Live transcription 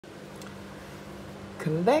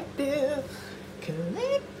Collective,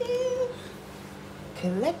 collective,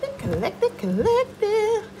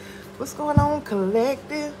 collective. What's going on,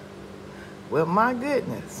 collective? Well, my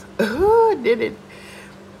goodness. Did it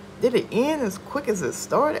end as quick as it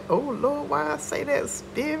started? Oh, Lord, why I say that,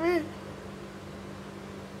 spirit?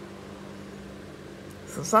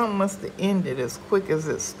 So something must have ended as quick as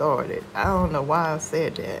it started. I don't know why I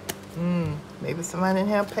said that. Maybe somebody didn't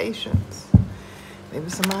have patience. Maybe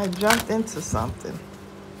somebody jumped into something.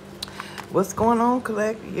 What's going on,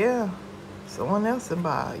 collective? Yeah. Someone else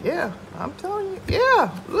involved. Yeah. I'm telling you. Yeah.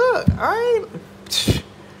 Look, I ain't...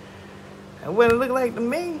 That what it look like to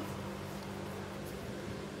me.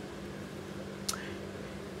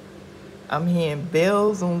 I'm hearing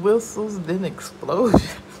bells and whistles, then explosions.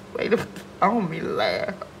 Wait a minute. I don't mean to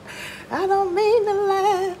laugh. I don't mean to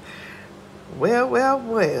laugh.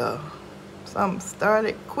 Well. Something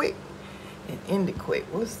started quick and ended quick.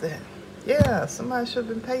 What's that? Yeah, somebody should have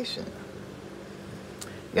been patient.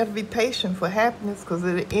 You got to be patient for happiness because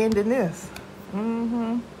it'll end in this.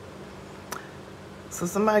 So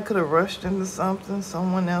somebody could have rushed into something.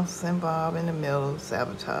 Someone else involved in the middle of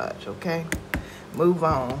sabotage, okay? Move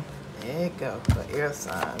on. There you go. For air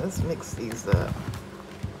sign. Let's mix these up.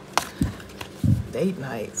 Date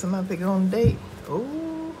night. Somebody pick on a date.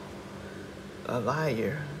 Oh, a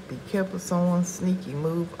liar. Be careful, someone sneaky.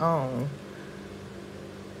 Move on.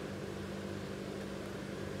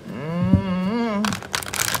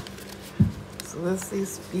 So let's see.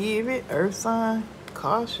 Spirit, earth sign,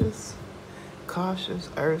 cautious,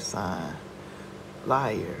 earth sign,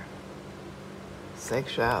 liar,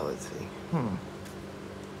 sexuality.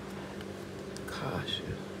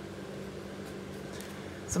 Cautious.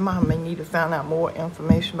 Somebody may need to find out more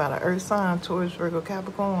information about an earth sign, Taurus, Virgo,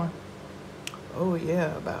 Capricorn. Oh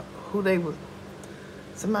yeah, about who they was.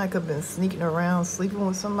 Somebody could have been sneaking around, sleeping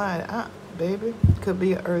with somebody. Baby, could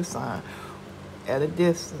be an earth sign at a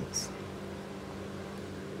distance.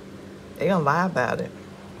 They gonna lie about it.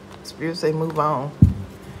 Spirit say move on.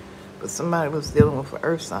 But somebody was dealing with an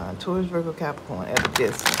earth sign, Taurus, Virgo, Capricorn at a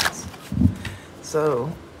distance.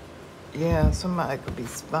 So, yeah, somebody could be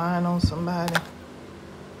spying on somebody.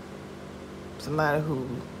 Somebody who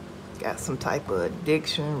got some type of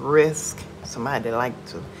addiction, risk. Somebody that like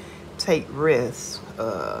to take risks.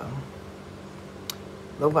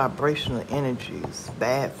 Low vibrational energies,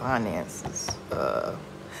 bad finances.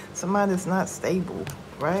 Somebody that's not stable,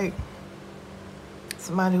 right?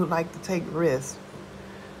 Somebody who like to take risks.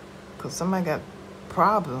 Because somebody got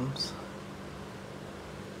problems.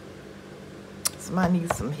 Somebody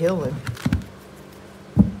needs some healing.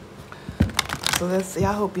 So let's see.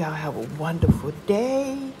 I hope y'all have a wonderful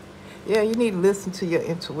day. Yeah, you need to listen to your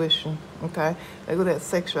intuition. Okay? There go that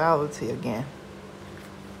sexuality again.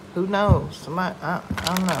 Who knows? Somebody, I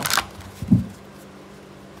don't know.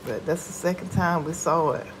 But that's the second time we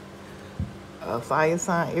saw it. A fire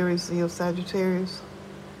sign, Aries, Leo, Sagittarius.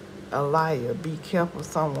 A liar. Be careful,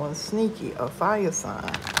 someone sneaky. A fire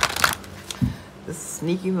sign. The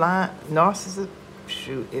sneaky line, narcissist.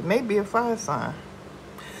 Shoot, it may be a fire sign.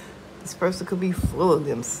 This person could be full of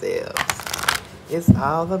themselves. It's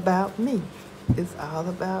all about me. It's all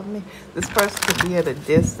about me. This person could be at a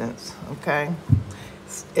distance, okay?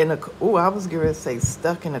 I was going to say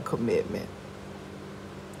stuck in a commitment.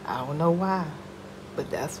 I don't know why, but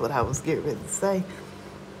that's what I was getting ready to say.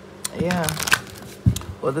 Yeah.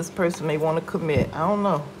 Well, this person may want to commit. I don't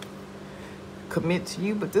know. Commit to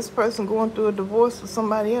you, but this person going through a divorce with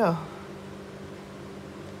somebody else.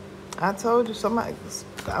 I told you somebody,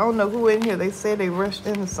 I don't know who in here, they say they rushed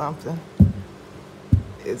into something.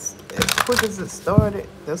 It's as quick as it started,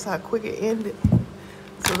 that's how quick it ended.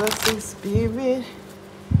 So let's see, spirit,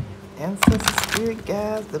 ancestor, spirit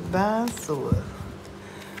guides, divine source.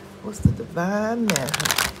 What's the divine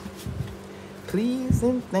method? Please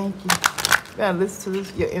and thank you. You gotta listen to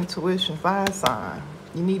this, your intuition, fire sign.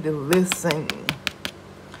 You need to listen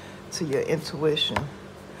to your intuition.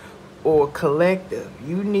 Or collective,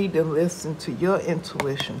 you need to listen to your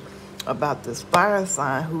intuition about this fire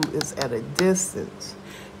sign who is at a distance.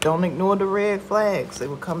 Don't ignore the red flags. They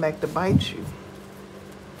will come back to bite you.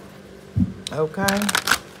 Okay?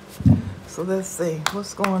 So let's see.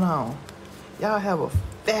 What's going on? Y'all have a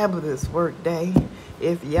fabulous work day.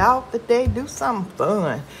 If y'all today, do something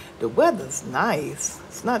fun. The weather's nice.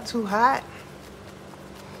 It's not too hot.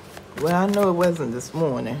 Well, I know it wasn't this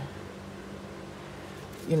morning.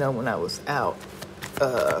 You know, when I was out.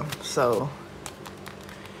 So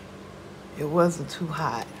it wasn't too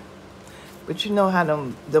hot. But you know how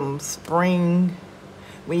them spring,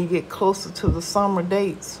 when you get closer to the summer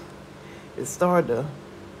dates, it stay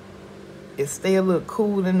a little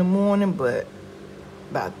cool in the morning, but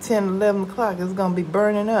about 10, 11 o'clock, it's going to be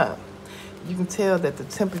burning up. You can tell that the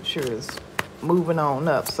temperature is moving on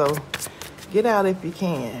up. So get out if you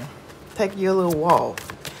can. Take your little walk.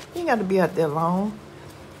 You ain't got to be out there long.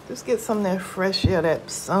 Just get some of that fresh air,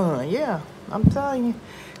 that sun. Yeah, I'm telling you.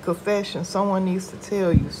 Confession, someone needs to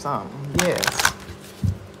tell you something. Yes.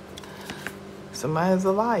 Somebody's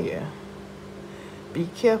a liar. Be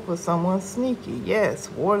careful, someone's sneaky. Yes,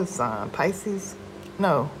 water sign. Pisces,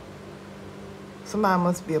 no. Somebody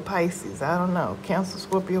must be a Pisces. I don't know. Cancer,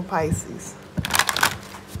 Scorpio, Pisces.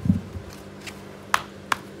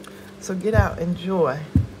 So get out, enjoy.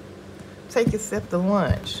 Take yourself to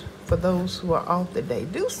lunch for those who are off the day.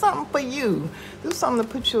 Do something for you. Do something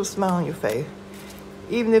to put you a smile on your face.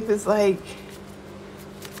 Even if it's like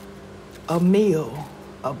a meal,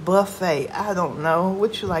 a buffet, I don't know.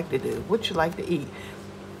 What you like to do, what you like to eat.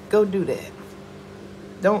 Go do that.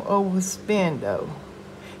 Don't overspend though.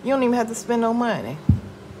 You don't even have to spend no money.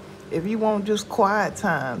 If you want just quiet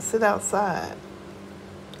time, sit outside.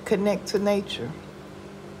 Connect to nature.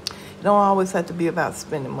 You don't always have to be about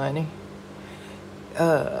spending money.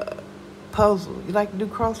 Puzzle. You like to do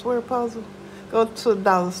crossword puzzle? Go to the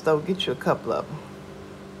dollar store, get you a couple of them.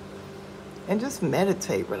 And just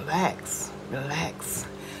meditate, relax, relax.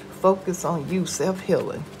 Focus on you,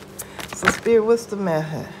 self-healing. So Spirit, what's the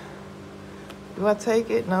method? Do I take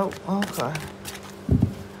it? No, okay.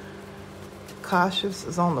 Cautious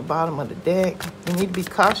is on the bottom of the deck. You need to be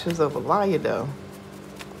cautious of a liar though.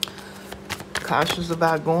 Cautious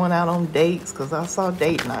about going out on dates, because I saw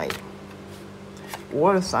date night.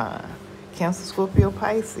 Water sign, Cancer, Scorpio,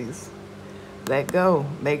 Pisces. Let go.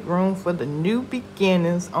 Make room for the new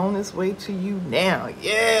beginnings on its way to you now.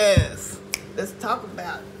 Yes. Let's talk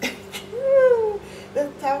about it.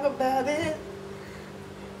 Let's talk about it.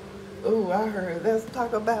 Oh, I heard. Let's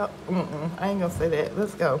talk about. I ain't gonna say that.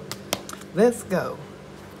 Let's go. Let's go.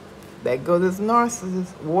 Let go this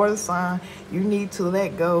narcissist. Water sign. You need to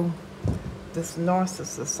let go this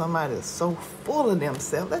narcissist. Somebody that's so full of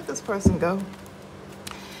themselves. Let this person go.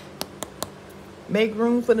 Make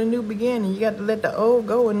room for the new beginning. You got to let the old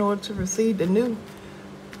go in order to receive the new.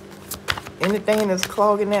 Anything that's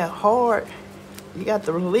clogging that heart, you got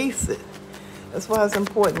to release it. That's why it's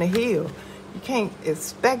important to heal. You can't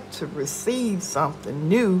expect to receive something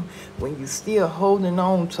new when you're still holding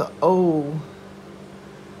on to old.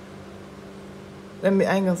 I ain't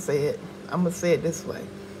gonna say it. I'm gonna say it this way.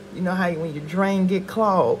 You know how when your drain get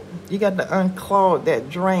clogged, you got to unclog that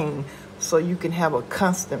drain so you can have a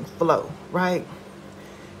constant flow, right?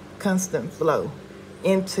 Constant flow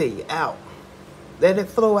into you, out. Let it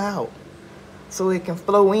flow out so it can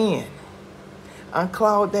flow in.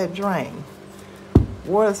 Unclog that drain.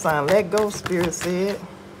 Water sign, let go, Spirit said.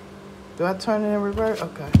 Do I turn it in reverse?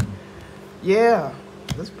 Okay. Yeah,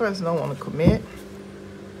 this person don't want to commit.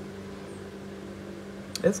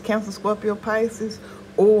 It's Cancer, Scorpio, Pisces,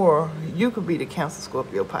 or you could be the Cancer,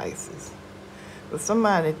 Scorpio, Pisces. But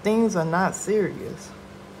somebody, things are not serious.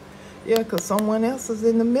 Yeah, because someone else is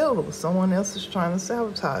in the middle. Someone else is trying to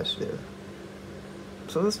sabotage this.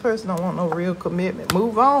 So this person don't want no real commitment.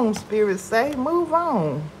 Move on, Spirit say. Move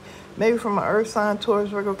on. Maybe from an earth sign, Taurus,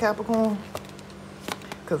 Virgo, Capricorn.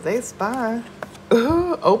 Because they spying.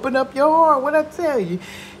 Open up your heart. What I tell you?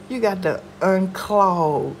 You got to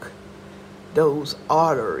unclog those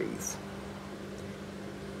arteries.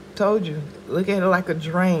 Told you. Look at it like a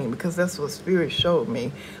drain, because that's what Spirit showed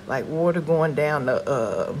me. Like water going down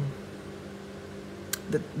the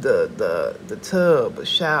tub, a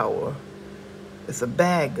shower. It's a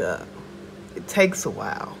bag up. It takes a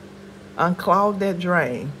while. Unclog that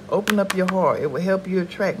drain. Open up your heart. It will help you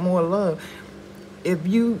attract more love. If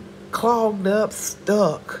you clogged up,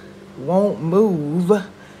 stuck, won't move,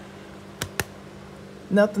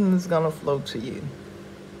 nothing is gonna flow to you.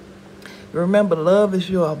 Remember, love is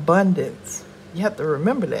your abundance. You have to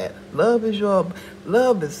remember that. Love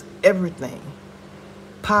is everything.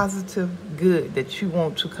 Positive, good that you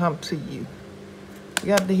want to come to you. You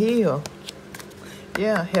got to heal.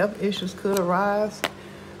 Yeah, health issues could arise.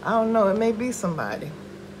 I don't know. It may be somebody.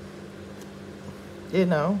 You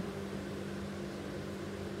know.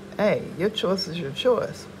 Hey, your choice is your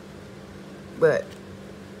choice. But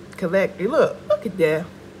collectively, look at that.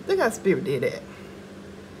 Look how Spirit did that.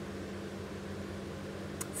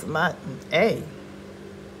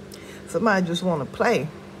 Somebody just want to play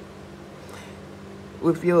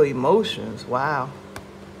with your emotions. Wow.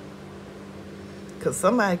 Because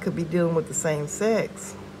somebody could be dealing with the same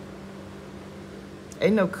sex.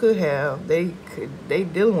 Ain't no could have. They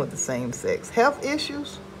dealing with the same sex. Health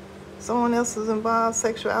issues. Someone else is involved.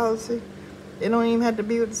 Sexuality. It don't even have to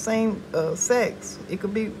be with the same sex. It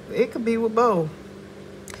could be with both.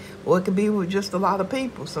 Or it could be with just a lot of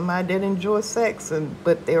people. Somebody that enjoys sex,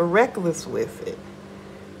 but they're reckless with it.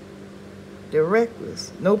 They're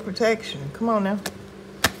reckless. No protection. Come on now.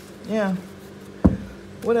 Yeah.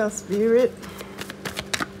 What else, Spirit?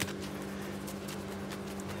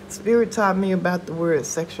 Spirit taught me about the word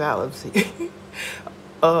sexuality.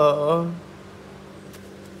 What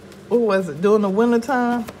was it? During the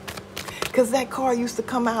wintertime? Because that card used to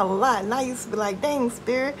come out a lot. And I used to be like, dang,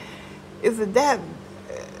 Spirit, is it that?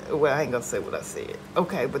 Well, I ain't going to say what I said.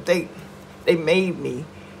 Okay, but they made me.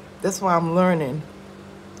 That's why I'm learning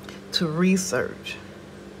to research.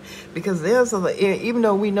 Because even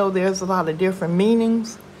though we know there's a lot of different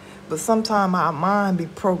meanings, but sometimes our mind be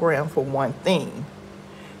programmed for one thing.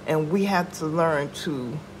 And we have to learn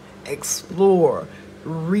to explore,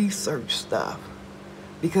 research stuff.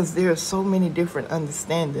 Because there are so many different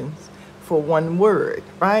understandings for one word,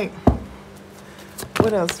 right?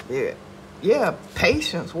 What else, Spirit? Yeah,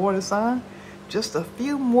 patience, water sign. Just a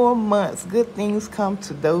few more months. Good things come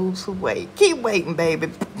to those who wait. Keep waiting, baby.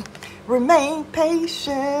 Remain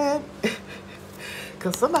patient.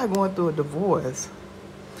 Because somebody going through a divorce.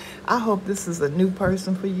 I hope this is a new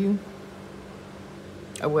person for you.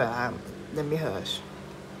 Well, let me hush.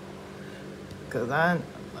 Because I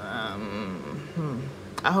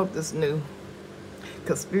hope this new.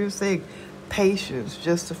 Because Spirit say patience,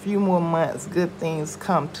 just a few more months, good things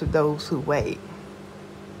come to those who wait.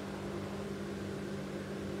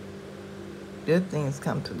 Good things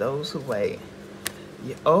come to those who wait.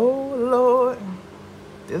 Yeah, oh, Lord.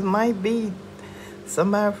 This might be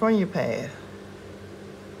somebody from your past.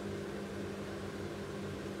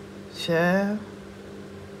 Child.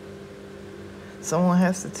 Someone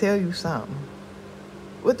has to tell you something.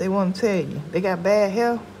 What they want to tell you? They got bad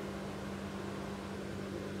health?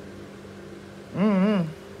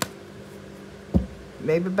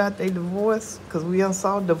 Maybe about their divorce, because we done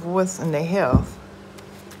saw divorce in their health.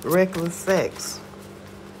 Reckless sex.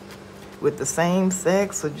 With the same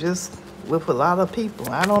sex or just with a lot of people.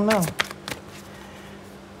 I don't know.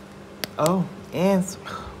 Oh, and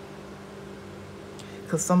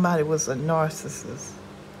because somebody was a narcissist.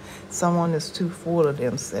 Someone is too full of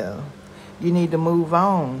themselves. You need to move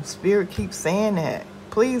on. Spirit keeps saying that.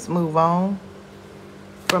 Please move on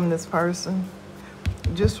from this person.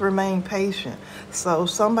 Just remain patient. So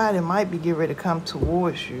somebody might be getting ready to come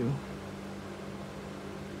towards you.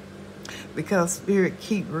 Because Spirit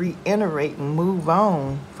keep reiterating, move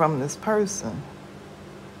on from this person.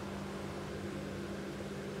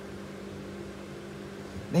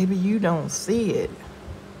 Maybe you don't see it.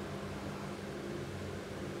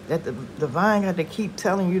 That the divine got to keep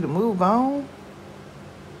telling you to move on.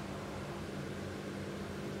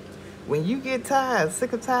 When you get tired,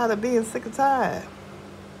 sick or tired of being sick or tired.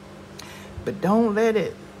 But don't let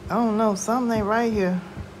it, I don't know, something ain't right here.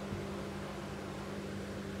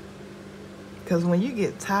 Because when you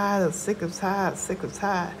get tired of sick or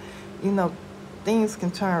tired, you know, things can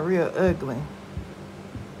turn real ugly.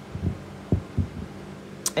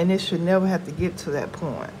 And it should never have to get to that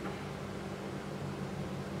point.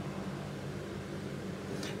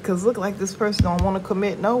 Because look like this person don't want to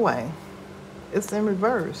commit no way. It's in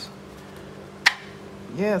reverse.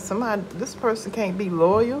 Yeah, this person can't be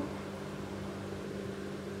loyal.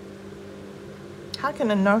 How can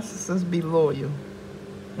a narcissist be loyal?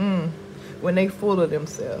 When they full of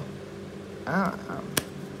themselves.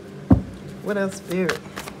 What else, Spirit?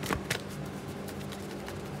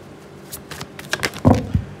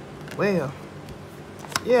 Well,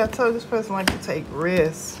 yeah, I told this person like to take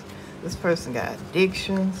risks. This person got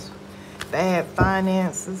addictions, bad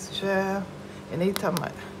finances, child. And they talking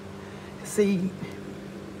about, see,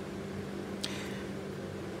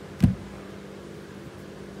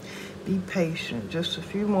 be patient. Just a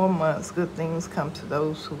few more months, good things come to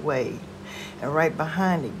those who wait. And right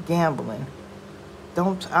behind it, gambling.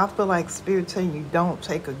 I feel like Spirit telling you, don't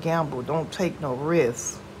take a gamble. Don't take no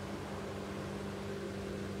risk.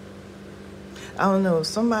 I don't know if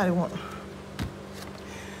somebody want...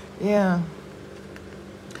 Yeah.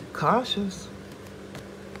 Cautious.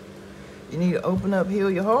 You need to open up,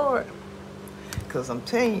 heal your heart. Because I'm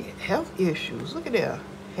telling you, health issues. Look at that.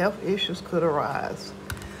 Health issues could arise.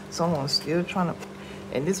 Someone's still trying to...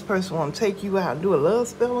 And this person want to take you out and do a love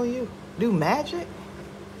spell on you. Do magic.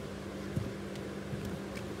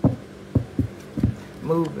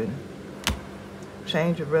 Moving.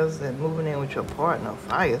 Change of residence. Moving in with your partner.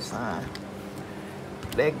 Fire sign.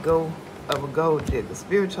 Let go of a gold digger.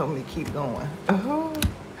 Spirit told me to keep going.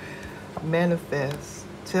 Manifest.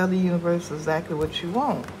 Tell the universe exactly what you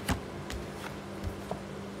want.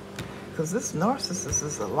 Because this narcissist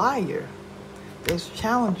is a liar. There's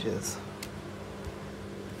challenges.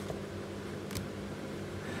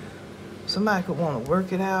 Somebody could want to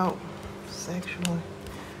work it out sexually.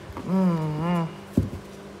 Mm-hmm.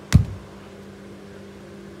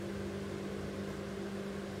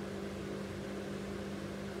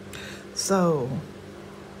 So,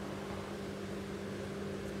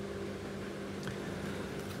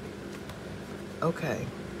 okay.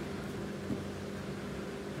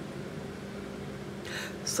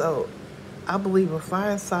 So, I believe a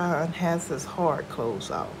fire sign has his heart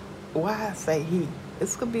closed off. Why I say he?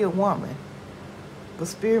 This could be a woman. The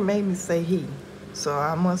spirit made me say he. So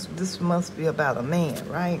this must be about a man,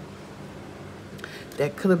 right?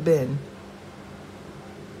 That could have been,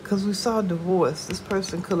 because we saw divorce. This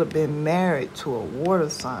person could have been married to a water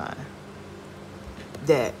sign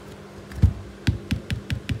that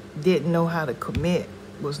didn't know how to commit,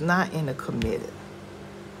 was not in a committed.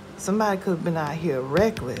 Somebody could have been out here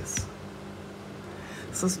reckless.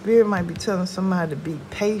 So spirit might be telling somebody to be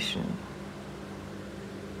patient,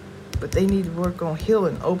 but they need to work on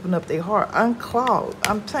healing, open up their heart, unclog.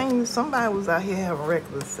 I'm telling you, somebody was out here having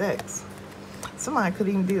reckless sex. Somebody could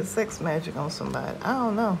even do sex magic on somebody. I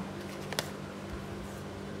don't know.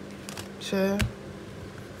 Sure.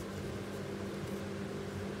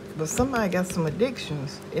 But somebody got some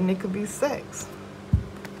addictions, and it could be sex.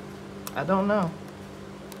 I don't know.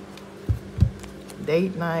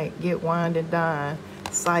 Date night, get wined and dine,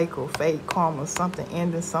 cycle, fate, karma, something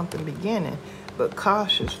ending, something beginning. But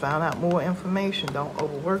cautious, found out more information. Don't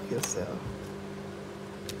overwork yourself.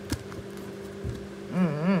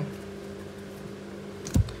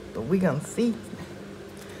 But we gonna see.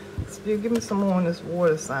 Spirit, give me some more on this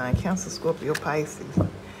water sign. Cancer, Scorpio, Pisces.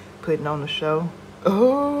 Putting on the show.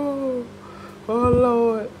 Oh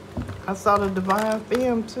Lord. I saw the divine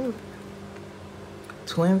film too.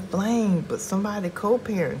 Twin flame, but somebody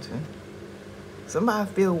co-parenting. Somebody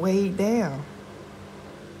feel weighed down.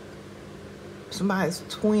 Somebody's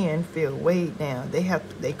twin feel weighed down.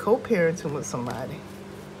 They co-parenting with somebody.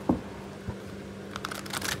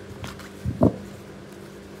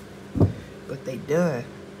 But they done.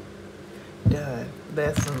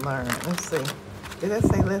 Lesson learned. Let's see. Did I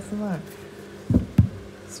say lesson learned?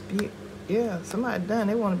 Yeah, somebody done.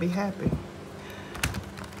 They want to be happy.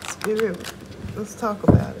 Spirit, let's talk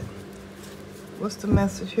about it. What's the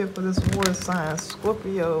message here for this water sign?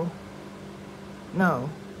 Scorpio. No.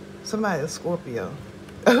 Somebody is Scorpio.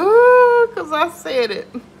 Because I said it.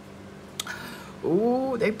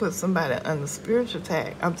 Ooh, they put somebody under spiritual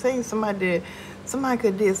attack. I'm telling you, somebody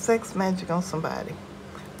could did sex magic on somebody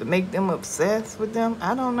to make them obsessed with them.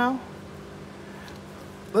 I don't know.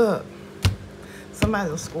 Look,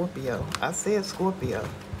 somebody's a Scorpio. I said Scorpio.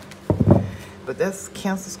 But that's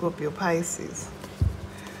Cancer, Scorpio, Pisces.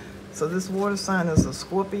 So this water sign is a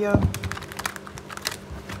Scorpio.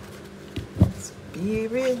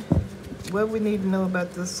 Spirit, what we need to know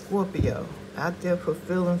about this Scorpio? Out there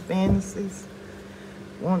fulfilling fantasies,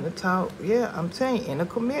 wanting to talk. Yeah, I'm telling you, in a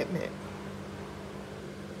commitment.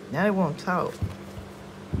 Now they want to talk.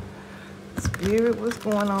 Spirit, what's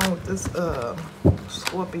going on with this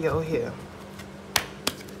Scorpio here?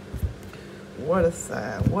 Water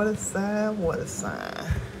sign, water sign, water sign.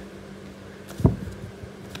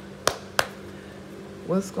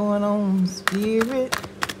 What's going on, Spirit?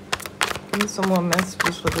 Give me some more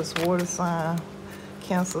messages for this water sign.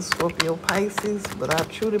 Cancer, Scorpio, Pisces. But I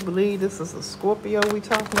truly believe this is a Scorpio we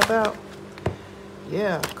talking about.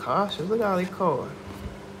 Yeah, cautious. Look at all these cards.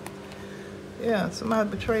 Yeah, somebody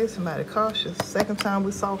betrayed somebody. Cautious. Second time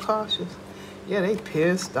we saw cautious. Yeah, they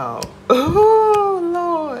pissed off. Oh,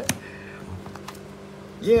 Lord.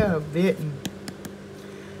 Yeah, bitten.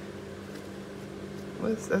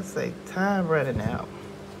 What's that say? Time running out.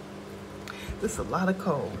 There's a lot of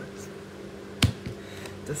cards.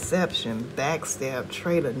 Deception, backstab,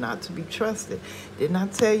 traitor, not to be trusted. Didn't I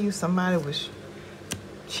tell you somebody was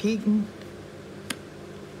cheating?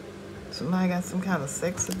 Somebody got some kind of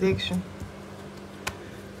sex addiction?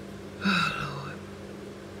 Oh, Lord.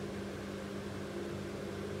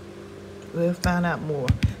 We'll find out more.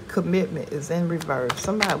 Commitment is in reverse.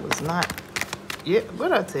 Somebody was not. Yeah,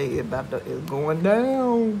 what I tell you about it's going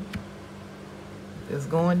down. It's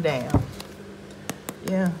going down.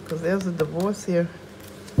 Yeah, because there's a divorce here.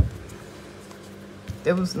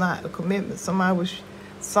 There was not a commitment. Somebody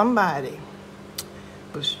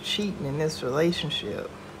was cheating in this relationship.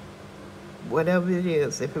 Whatever it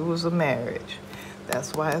is, if it was a marriage.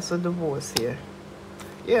 That's why it's a divorce here.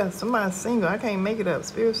 Yeah, somebody's single. I can't make it up.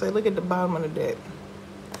 Spirit say, look at the bottom of the deck.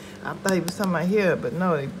 I thought he was talking about here, but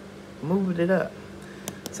no, they moved it up.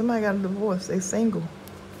 Somebody got a divorce. They single.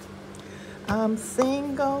 I'm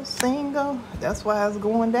single, single. That's why it's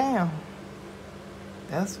going down.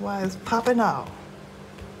 That's why it's popping off.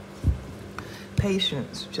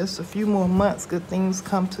 Patience. Just a few more months. Good things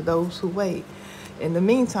come to those who wait. In the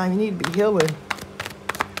meantime, you need to be healing.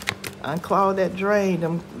 Unclog that drain,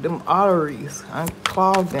 them arteries.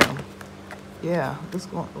 Unclog them. Yeah, this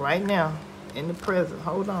going right now. In the present.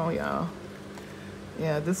 Hold on, y'all.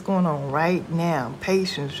 Yeah, this going on right now.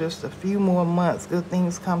 Patience. Just a few more months. Good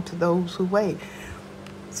things come to those who wait.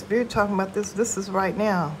 Spirit talking about this. This is right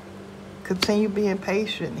now. Continue being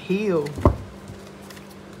patient. Heal.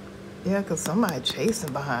 Yeah, because somebody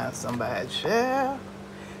chasing behind somebody. Yeah.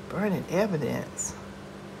 Burning evidence.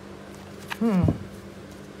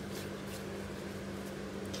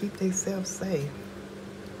 Keep themselves safe.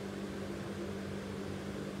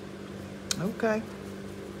 Okay.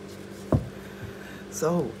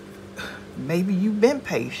 So, maybe you've been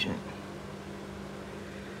patient.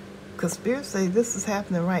 Because Spirit say this is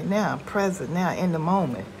happening right now, present now, in the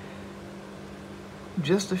moment.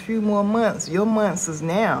 Just a few more months. Your months is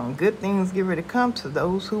now. Good things get ready to come to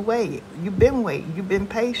those who wait. You've been waiting. You've been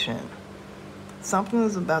patient. Something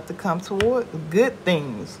is about to come toward. Good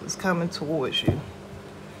things is coming towards you.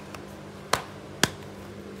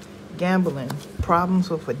 Gambling, problems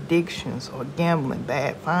with addictions or gambling,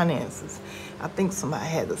 bad finances. I think somebody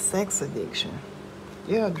had a sex addiction.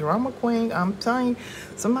 Yeah, drama queen. I'm telling you,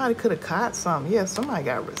 somebody could have caught something. Yeah, somebody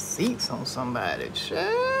got receipts on somebody.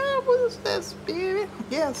 Child, what is that, Spirit?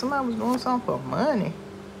 Yeah, somebody was doing something for money.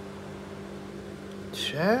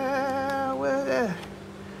 Child, what is that?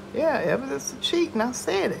 Yeah, evidence of cheating. I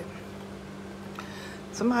said it.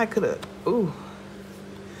 Somebody could have,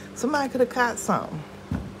 somebody could have caught something.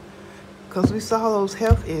 Because we saw those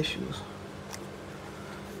health issues.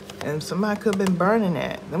 And somebody could have been burning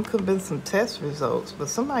that. Them could have been some test results. But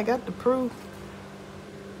somebody got the proof.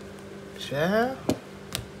 Child.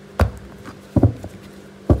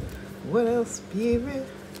 What else, Spirit?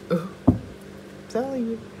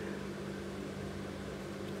 Telling you.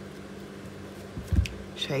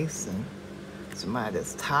 Chasing. Somebody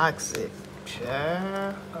that's toxic.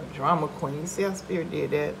 Child. A drama queen. You see how Spirit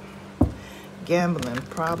did that? Gambling.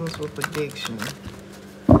 Problems with addiction.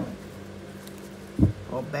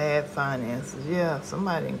 Or bad finances. Yeah,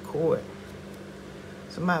 somebody in court.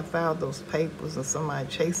 Somebody filed those papers and somebody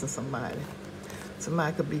chasing somebody.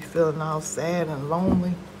 Somebody could be feeling all sad and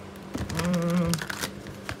lonely.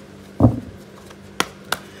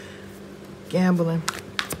 Gambling.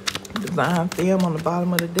 Divine film on the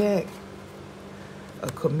bottom of the deck.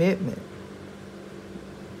 A commitment.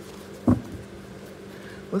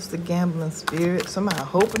 What's the gambling spirit? Somebody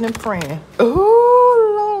hoping and praying.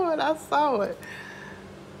 Oh, Lord, I saw it.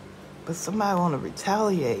 But somebody want to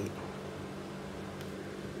retaliate.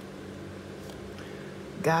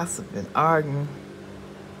 Gossiping, arguing.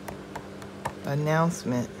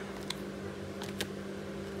 Announcement.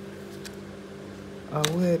 Oh,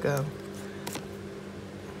 where it go?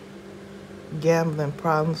 Gambling,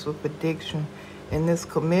 problems with addiction, and this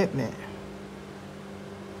commitment.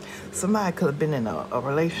 Somebody could have been in a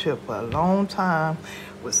relationship for a long time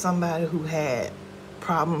with somebody who had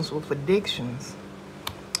problems with addictions.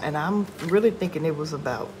 And I'm really thinking it was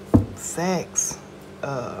about sex.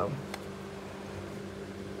 Hey,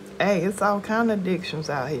 it's all kind of addictions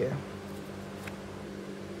out here.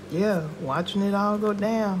 Yeah, watching it all go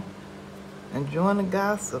down. Enjoying the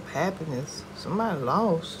gossip, happiness. Somebody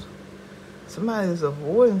lost. Somebody is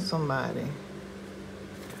avoiding somebody.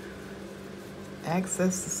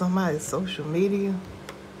 Access to somebody's social media.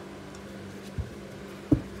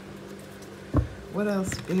 What else,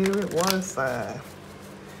 Spirit? Water sign.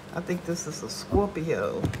 I think this is a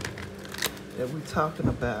Scorpio that we're talking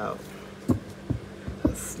about.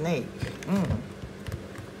 A snake.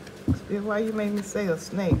 Spirit, why you made me say a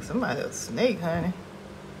snake? Somebody a snake, honey.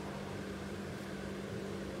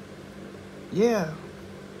 Yeah.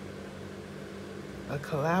 A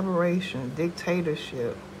collaboration,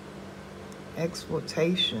 dictatorship,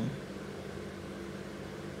 exploitation.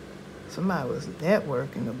 Somebody was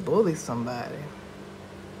networking to bully somebody.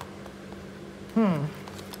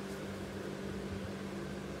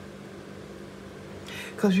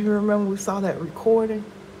 Because you remember we saw that recording?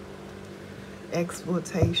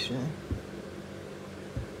 Exploitation.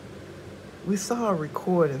 We saw a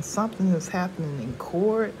recording. Something is happening in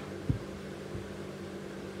court.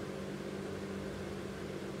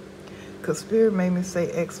 Because Spirit made me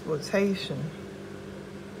say exploitation.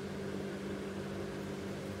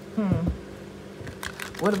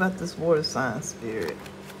 What about this water sign, Spirit?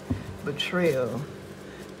 Betrayal,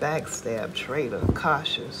 backstab, traitor,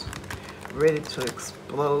 cautious, ready to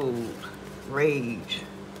explode, rage.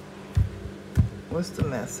 What's the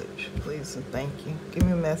message? Please and thank you. Give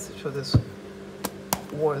me a message for this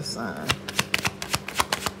water sign.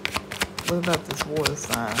 What about this water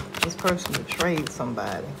sign? This person betrayed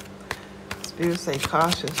somebody. Spirit say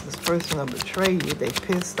cautious. This person will betray you. They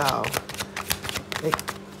pissed off.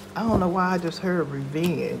 I don't know why I just heard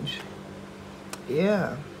revenge.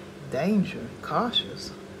 Yeah. Danger.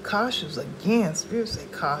 Cautious. Cautious again. Spirit say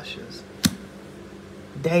cautious.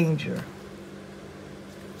 Danger.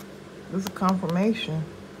 This is a confirmation.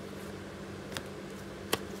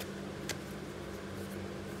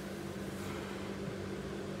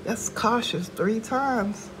 That's cautious 3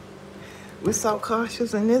 times. We saw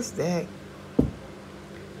cautious in this deck,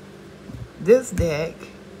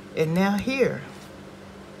 and now here.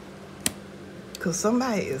 Because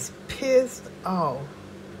somebody is pissed off.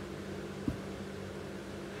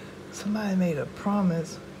 Somebody made a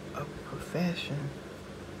promise of profession,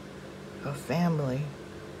 of family.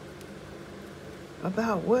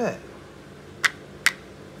 About what?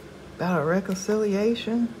 About a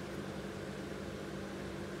reconciliation?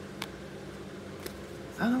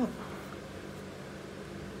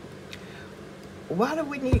 Why do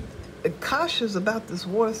we need cautious about this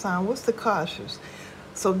water sign? What's the cautious?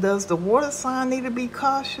 So does the water sign need to be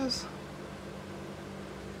cautious?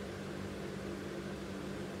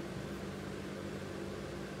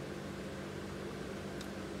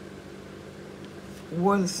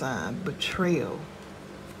 Water sign, betrayal.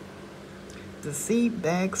 Deceit,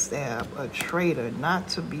 backstab, a traitor, not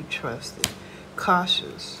to be trusted.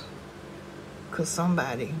 Cautious. Because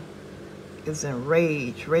somebody is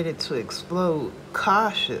enraged, ready to explode.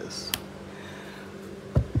 Cautious.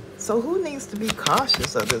 So who needs to be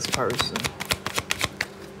cautious of this person?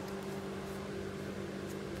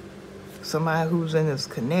 Somebody who's in this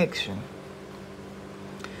connection.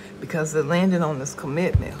 Because they're landing on this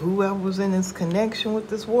commitment. Whoever was in this connection with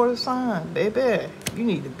this water sign, baby, you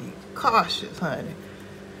need to be cautious, honey.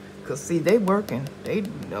 Because, see, they working. They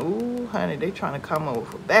know, honey, they trying to come up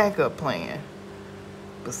with a backup plan.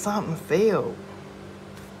 But something failed.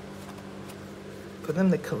 For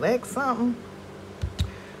them to collect something.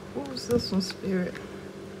 What was this one, Spirit?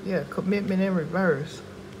 Yeah, commitment in reverse.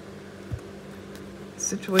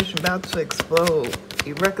 Situation about to explode.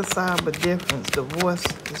 Irreconcilable difference. Divorce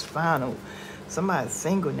is final. Somebody's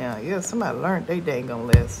single now. Yeah, somebody learned they dang gonna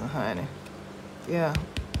lesson, honey. Yeah,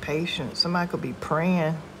 patience. Somebody could be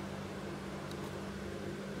praying.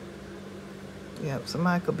 Yeah,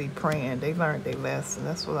 somebody could be praying. They learned their lesson.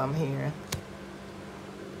 That's what I'm hearing.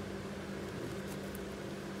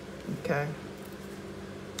 Okay.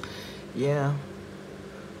 Yeah.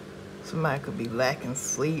 Somebody could be lacking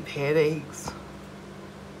sleep, headaches.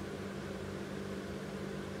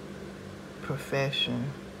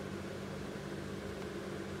 Profession.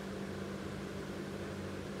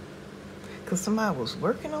 Because somebody was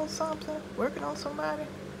working on something? Working on somebody?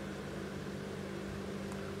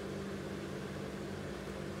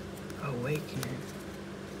 Awakening.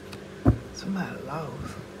 Somebody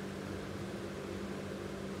lost.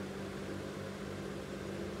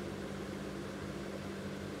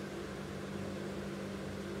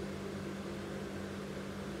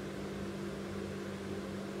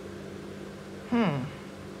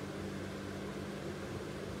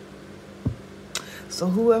 So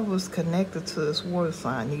whoever was connected to this water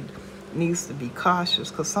sign needs to be cautious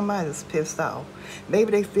because somebody's pissed off. Maybe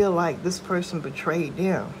they feel like this person betrayed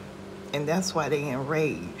them, and that's why they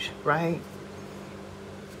enraged, right?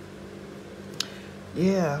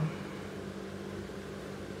 Yeah.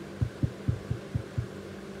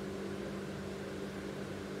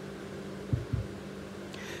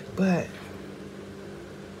 But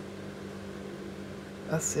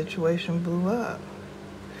a situation blew up.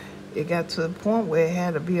 It got to the point where it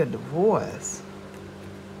had to be a divorce.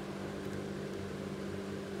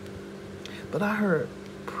 But I heard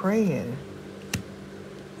praying.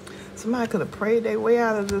 Somebody could have prayed their way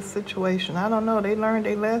out of this situation. I don't know. They learned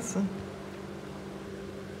their lesson.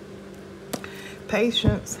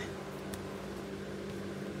 Patience.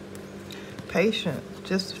 Patience.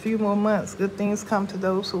 Just a few more months. Good things come to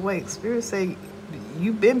those who wait. Spirit say,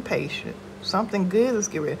 you've been patient. Something good is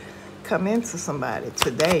getting ready to come into somebody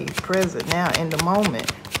today, present, now, in the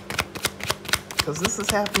moment. Because this is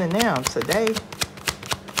happening now, today.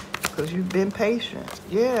 Because you've been patient.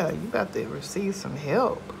 Yeah, you about to receive some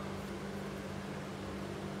help.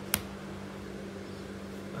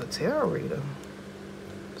 A tarot reader.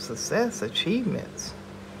 Success, achievements,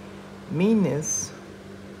 meanness.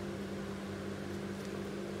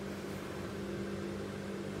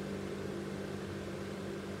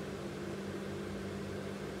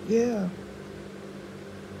 Yeah.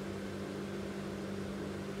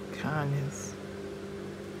 Kindness.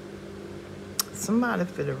 Somebody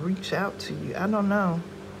finna reach out to you. I don't know.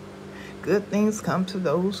 Good things come to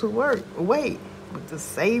those who work. Wait, with the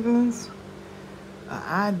savings, an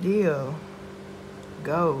ideal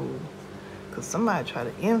goal. Because somebody try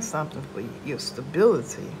to end something for your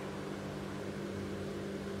stability.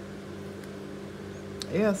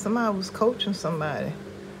 Yeah, somebody was coaching somebody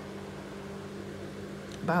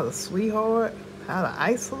about a sweetheart, how to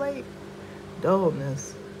isolate,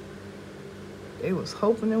 dullness. They was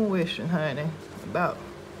hoping and wishing, honey, about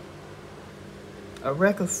a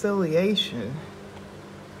reconciliation.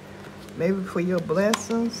 Maybe for your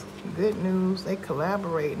blessings, good news, they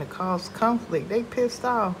collaborating to cause conflict. They pissed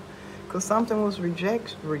off because something was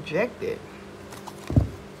rejected.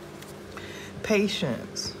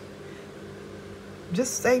 Patience.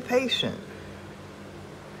 Just stay patient.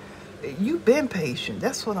 You've been patient.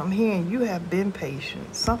 That's what I'm hearing. You have been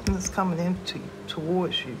patient. Something is coming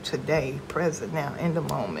towards you today, present now, in the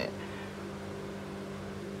moment.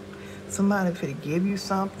 Somebody could give you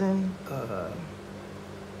something.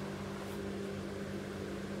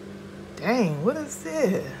 Dang, what is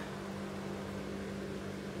this?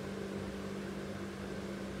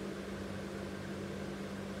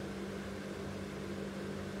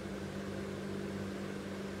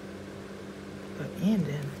 An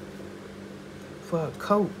ending for a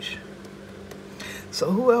coach.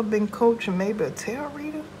 So whoever been coaching, maybe a tarot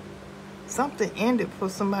reader? Something ended for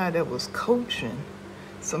somebody that was coaching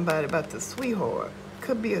somebody about the sweetheart.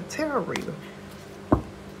 Could be a tarot reader.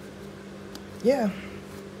 Yeah.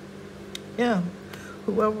 Yeah.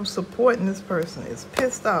 Whoever's supporting this person is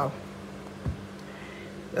pissed off.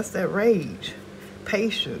 That's that rage.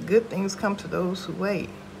 Patient. Good things come to those who wait.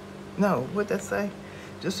 No, what'd that say?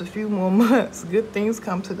 Just a few more months. Good things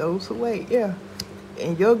come to those who wait. Yeah.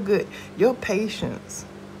 And your patience,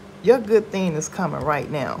 your good thing is coming right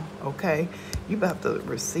now, okay? You about to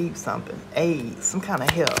receive something, aid, some kind of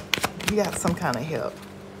help. You got some kind of help.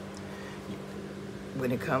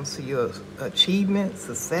 When it comes to your achievement,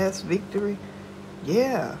 success, victory,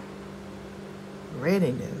 yeah.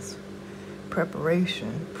 Readiness,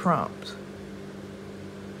 preparation, prompt.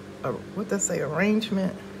 What they say,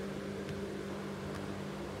 arrangement.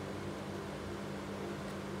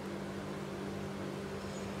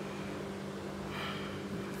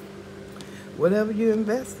 Whatever you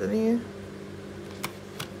invested in,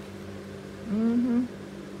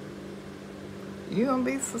 you're going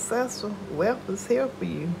to be successful. Wealth is here for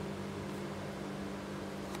you.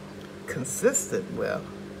 Consistent wealth.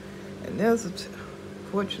 And there's a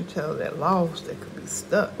fortune teller that lost, that could be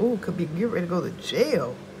stuck. Ooh, could be get ready to go to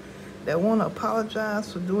jail. That want to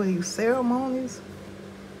apologize for doing these ceremonies.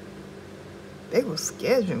 They were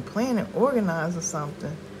scheduling, planning, organizing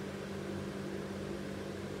something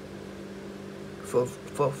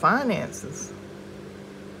for finances.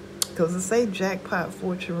 Because it say jackpot,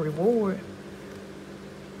 fortune, reward.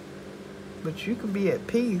 But you could be at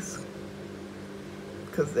peace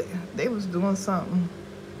because they was doing something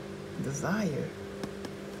desired.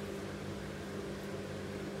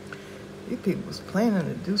 These people was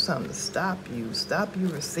planning to do something to stop you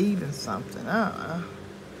receiving something.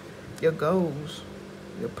 Your goals,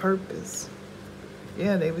 your purpose.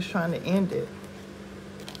 Yeah, they was trying to end it.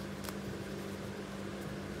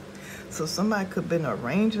 So somebody could have been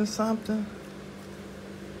arranging something.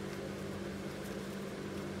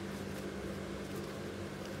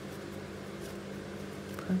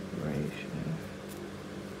 Preparation.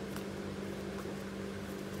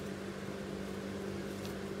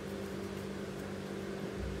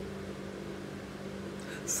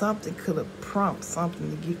 Something could have prompted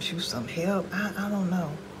something to get you some help. I don't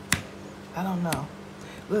know. I don't know.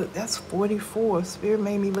 Look, that's 44. Spirit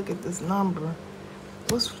made me look at this number.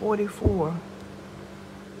 What's 44?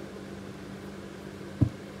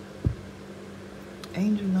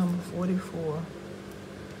 Angel number 44.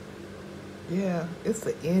 Yeah, it's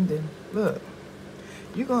the ending. Look,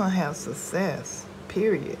 you're going to have success,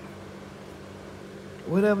 period.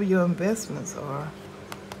 Whatever your investments are.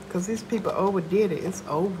 Because these people overdid it. It's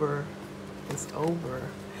over. It's over.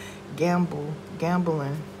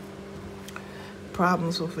 Gambling.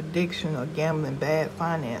 Problems with addiction or gambling, bad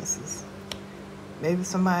finances. Maybe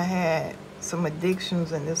somebody had some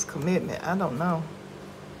addictions in this commitment. I don't know.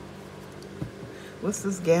 What's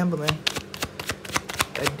this gambling?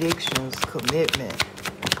 Addictions, commitment.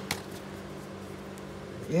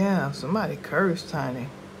 Yeah, somebody cursed, honey.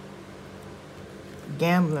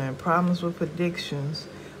 Gambling, problems with addictions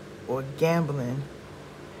or gambling,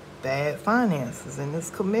 bad finances in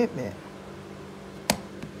this commitment.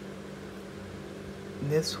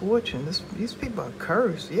 Misfortune. These people are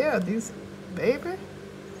cursed. Yeah, these, baby.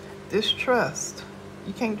 Distrust.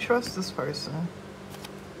 You can't trust this person.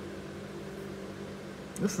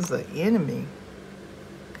 This is an enemy.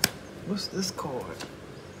 What's this card?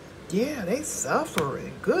 Yeah, they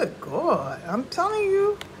suffering. Good God. I'm telling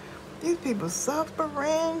you, these people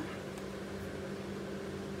suffering.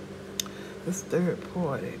 This third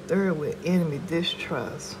party. Third with enemy,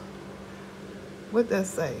 distrust. What that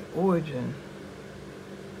say? Origin.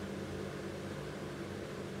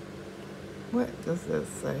 What does that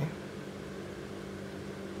say?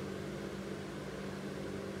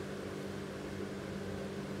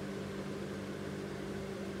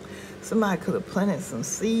 Somebody could have planted some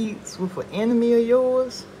seeds with an enemy of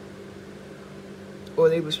yours. Or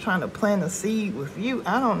they was trying to plant a seed with you.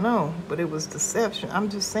 I don't know. But it was deception. I'm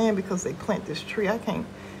just saying because they plant this tree. I can't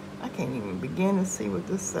even begin to see what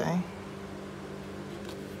this say.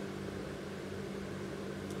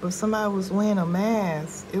 But somebody was wearing a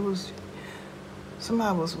mask.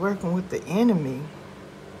 Somebody was working with the enemy.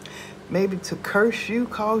 Maybe to curse you,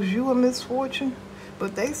 cause you a misfortune.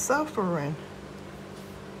 But they suffering.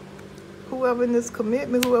 Whoever in this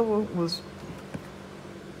commitment, whoever was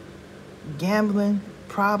gambling,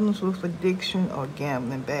 problems with addiction or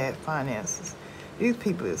gambling, bad finances. These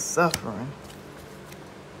people is suffering.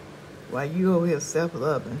 While you over here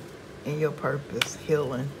self-loving in your purpose,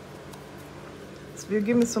 healing. Spirit,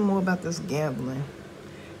 give me some more about this gambling,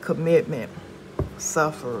 commitment,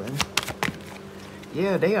 suffering.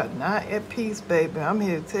 Yeah, they are not at peace, baby. I'm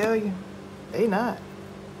here to tell you, they not.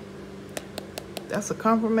 That's a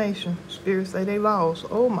confirmation. Spirit say they lost.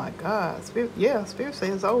 Oh my God. Spirit say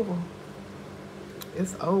it's over.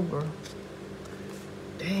 It's over.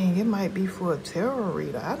 Dang, it might be for a tarot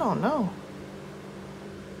reader. I don't know.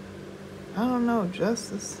 I don't know.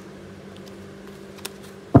 Justice.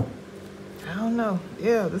 I don't know.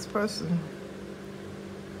 Yeah, this person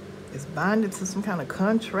is binded to some kind of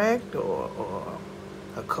contract or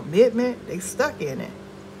a commitment. They stuck in it.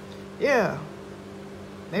 Yeah.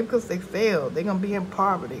 Maybe because they failed. They're going to be in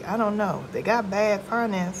poverty. I don't know. They got bad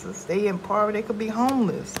finances. They in poverty. They could be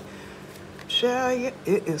homeless. Child,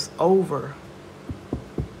 it is over.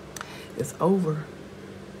 It's over.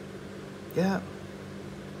 Yeah.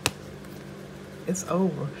 It's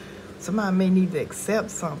over. Somebody may need to accept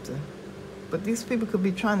something. But these people could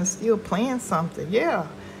be trying to still plan something. Yeah.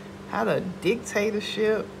 How to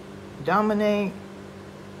dictatorship, dominate,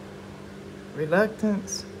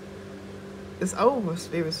 reluctance. It's over,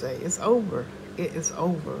 Spirit say. It's over. It is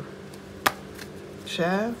over.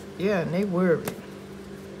 Child, yeah, and they worried.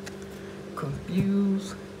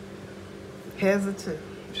 Confused. Hesitant.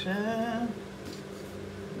 Child.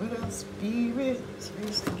 What else? Spirit.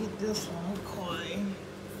 Spirit to get this one coin.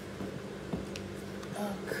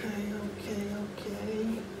 Okay.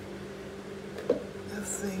 Let's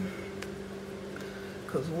see.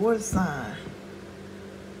 Because water sign.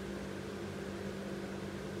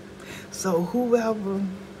 So whoever,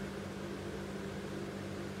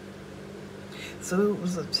 so it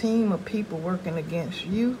was a team of people working against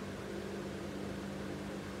you.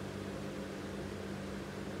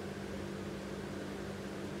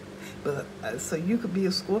 But so you could be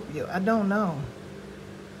a Scorpio. I don't know.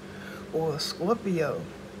 Or a Scorpio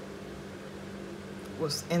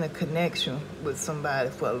was in a connection with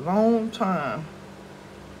somebody for a long time.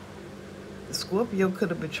 The Scorpio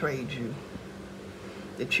could have betrayed you.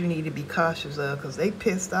 That you need to be cautious of because they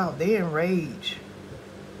pissed off. They enraged.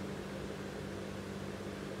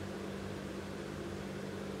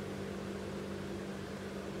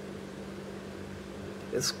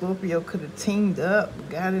 The Scorpio could have teamed up,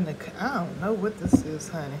 got in the... I don't know what this is,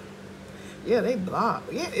 honey. Yeah, they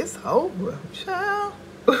blocked. Yeah, it's over. Child.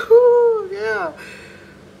 Yeah.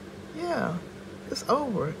 Yeah. It's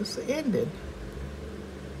over. It's the ending.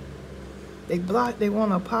 They blocked. They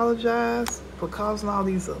want to apologize for causing all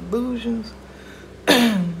these illusions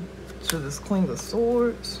to this Queen of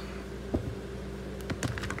Swords.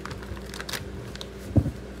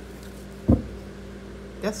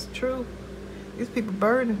 That's true. These people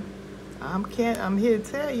burden. I'm here to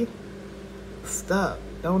tell you. Stuck.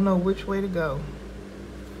 Don't know which way to go.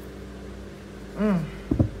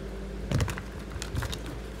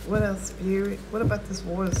 What else, Spirit? What about this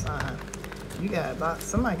water sign? You got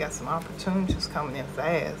somebody got some opportunities coming in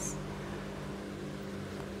fast.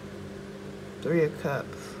 3 of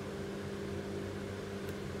Cups.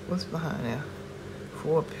 What's behind there?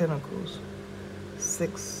 4 of Pentacles.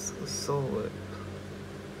 6 of Swords.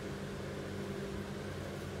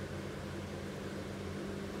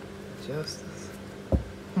 Justice.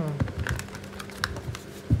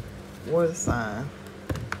 Water sign.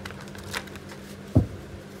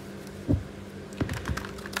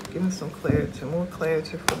 Give me some clarity, more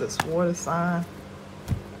clarity for this water sign.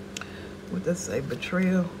 What does say?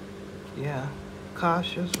 Betrayal? Yeah.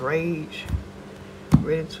 cautious, rage,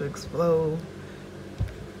 ready to explode,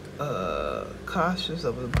 cautious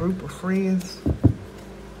of a group of friends,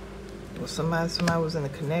 or somebody was in a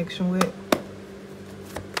connection with.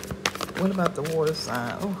 What about the water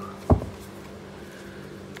sign? Oh,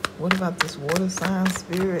 what about this water sign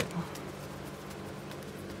spirit?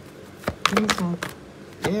 Give me some,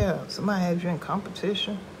 yeah, somebody had you in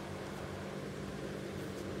competition.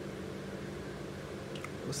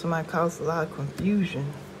 Or somebody caused a lot of confusion.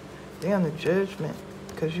 They're under judgment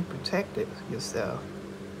because you protected yourself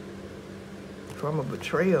from a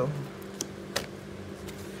betrayal.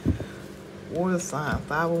 Water sign,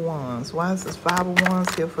 5 of Wands. Why is this 5 of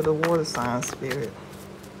Wands here for the water sign spirit?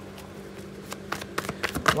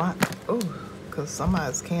 Why? Oh, because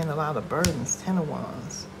somebody's carrying a lot of burdens. 10 of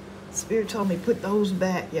Wands. Spirit told me put those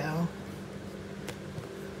back, y'all.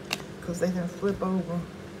 Because they didn't flip over.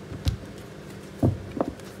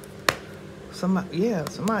 Somebody, yeah,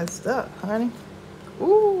 somebody's stuck, honey.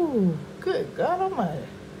 Ooh, good God Almighty.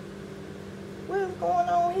 What is going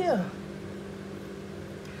on here?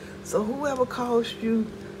 So whoever caused you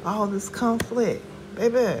all this conflict,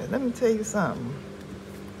 baby, let me tell you something.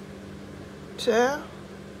 Child,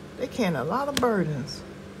 they carrying a lot of burdens.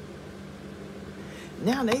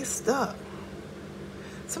 Now they stuck.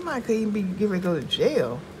 Somebody could even be getting ready to go to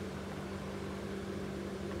jail.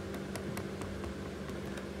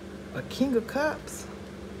 A King of Cups.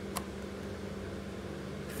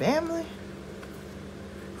 Family.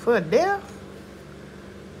 For a death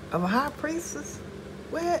of a high priestess.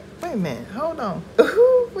 Wait a minute, hold on.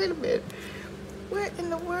 Wait a minute. What in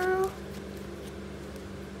the world?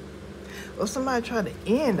 Or somebody tried to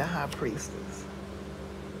end the high priestess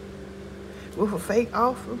with a fake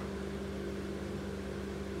offer.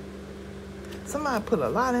 Somebody put a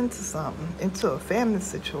lot into something, into a family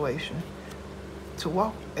situation, to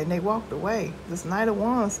walk, and they walked away. This Knight of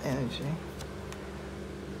Wands energy.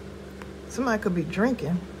 Somebody could be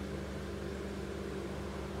drinking.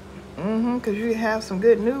 Because you have some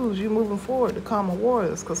good news. You moving forward to calm the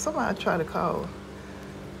waters. Because somebody tried to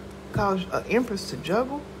cause an empress to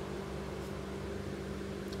juggle.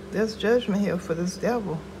 There's judgment here for this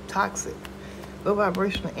devil. Toxic. Low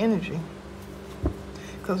vibrational energy.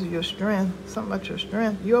 Because of your strength. Something about your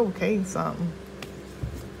strength. You overcame something.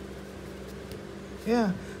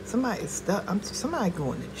 Yeah. Somebody is stuck. Somebody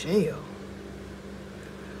going to jail.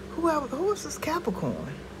 Who is this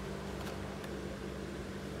Capricorn?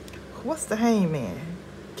 What's the Hangman?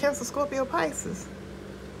 Cancer, Scorpio, Pisces.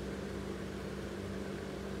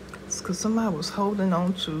 It's because somebody was holding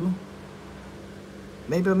on to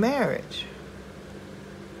maybe a marriage.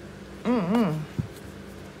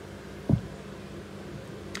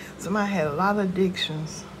 Somebody had a lot of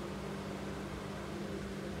addictions.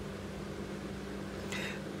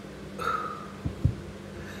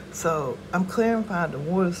 So I'm clarifying the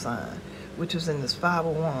water sign, which is in this 5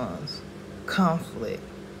 of Wands. Conflict.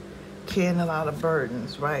 Carrying a lot of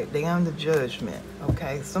burdens, right? They under judgment,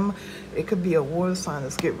 okay? It could be a water sign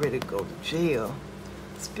that's getting ready to go to jail.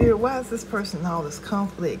 Spirit, why is this person in all this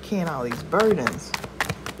conflict, carrying all these burdens?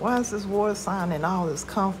 Why is this water sign in all this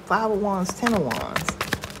 5 of Wands, 10 of Wands?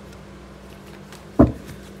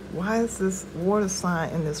 Why is this water sign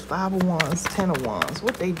in this 5 of Wands, 10 of Wands?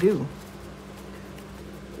 What they do?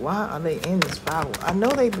 Why are they in this 5 of Wands? I know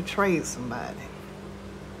they betrayed somebody.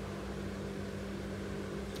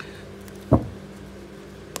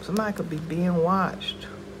 Somebody could be being watched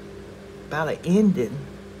about an ending.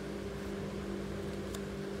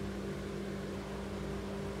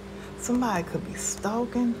 Somebody could be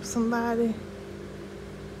stalking somebody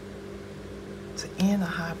to end a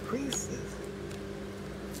high priestess.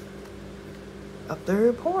 A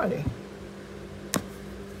third party.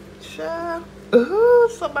 Child.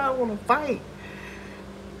 Somebody want to fight.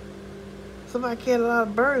 Somebody carry a lot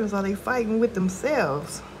of burdens. Are they fighting with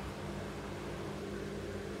themselves?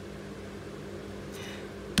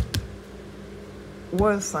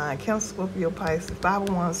 Water sign, Cancer, Scorpio, Pisces, 5 of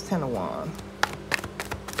Wands, 10 of Wands.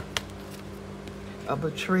 A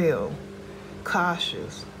betrayal,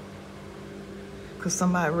 cautious. Because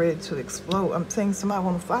somebody ready to explode. I'm saying somebody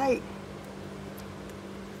want to fight.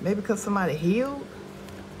 Maybe because somebody healed.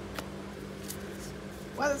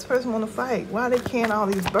 Why does this person want to fight? Why are they carrying all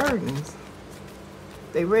these burdens?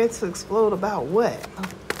 They ready to explode about what?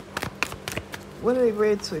 What are they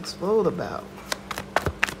ready to explode about?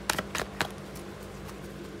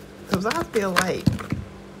 Because I feel like,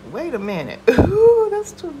 wait a minute. Ooh,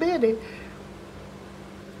 that's too many.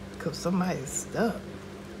 Because somebody's stuck.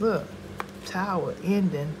 Look, Tower,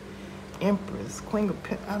 ending, Empress, Queen of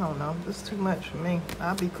Pentacles. I don't know. That's too much for me.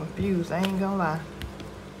 I'll be confused. I ain't gonna lie.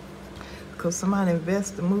 Cause somebody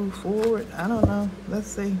invest to move forward. I don't know. Let's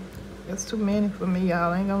see. That's too many for me,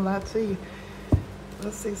 y'all. I ain't gonna lie to you.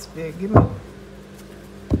 Let's see, Spirit. Give me.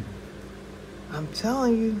 I'm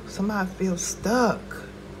telling you, somebody feels stuck.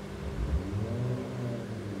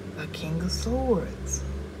 A King of Swords.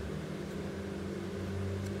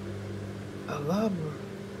 A lover.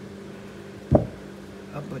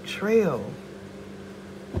 A betrayal.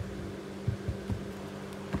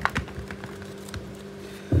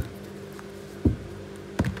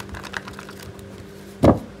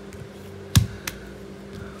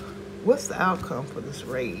 What's the outcome for this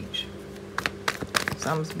rage?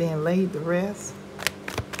 Something's being laid to rest.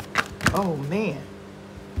 Oh, man.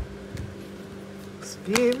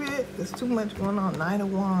 Spirit, there's too much going on. Knight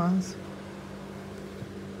of Wands.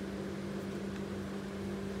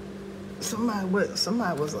 Somebody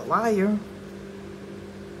was a liar.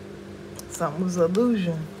 Something was an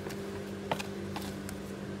illusion.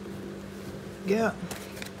 Yeah,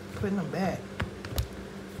 putting them back.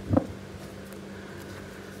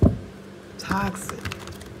 Toxic.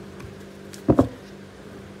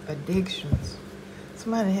 Addictions.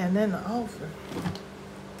 Somebody had nothing to offer.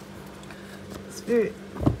 Spirit,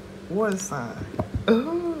 water sign.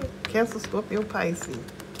 Ooh, Cancer, Scorpio, Pisces.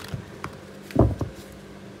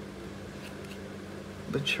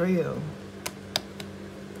 Betrayal.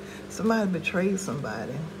 Somebody betrayed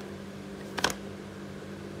somebody.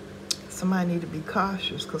 Somebody need to be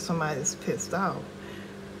cautious because somebody's pissed off.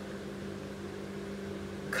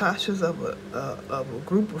 Cautious of a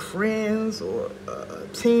group of friends or a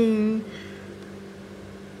team.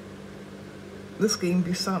 This can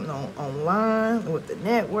be something online with the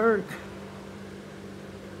network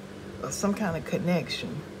or some kind of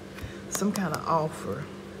connection, some kind of offer,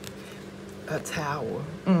 a tower,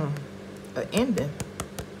 an ending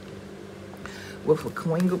with a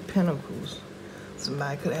Queen of Pentacles.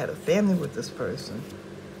 Somebody could have had a family with this person.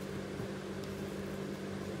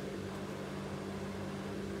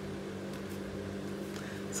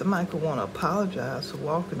 Somebody could want to apologize for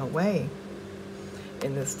walking away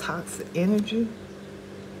in this toxic energy.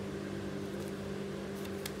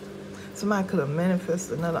 Somebody could have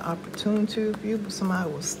manifested another opportunity with you, but somebody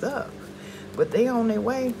was stuck. But they on their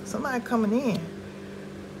way, somebody coming in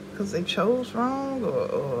because they chose wrong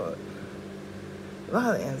or a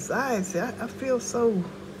lot of anxiety. I feel so...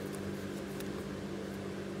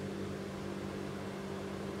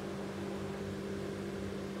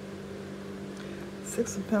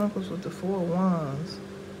 Six of Pentacles with the Four of Wands.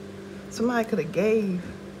 Somebody could have gave.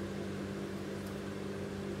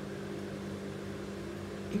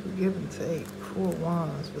 You could give and take. Four of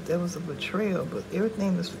Wands, but there was a betrayal, but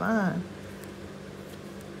everything was fine.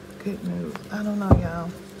 Good news. I don't know, y'all.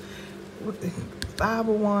 Five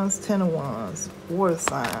of Wands, 10 of Wands. Water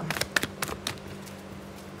sign.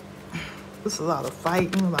 There's a lot of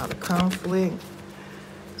fighting, a lot of conflict.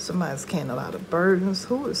 Somebody's carrying a lot of burdens.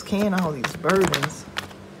 Who is carrying all these burdens?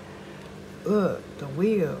 The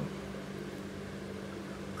wheel.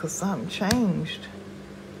 Because something changed.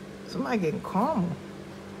 Somebody getting karma.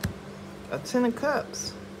 A 10 of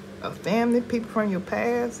Cups. A family, people from your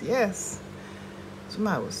past. Yes.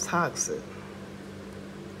 Somebody was toxic.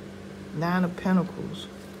 9 of Pentacles.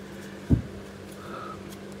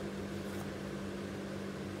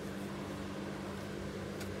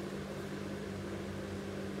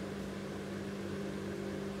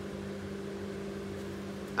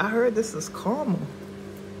 I heard this is karma.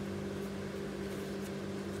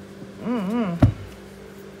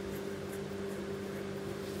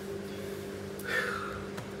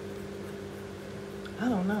 I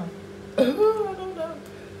don't know. I don't know.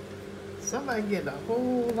 Somebody getting a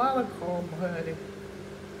whole lot of karma, honey.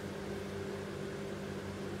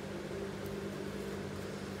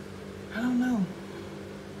 I don't know.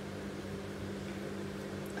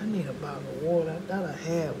 I need a bottle of water. I thought I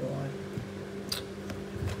had one.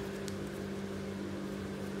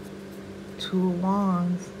 Two of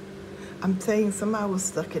Wands. I'm telling you, somebody was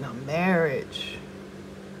stuck in a marriage.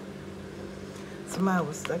 Somebody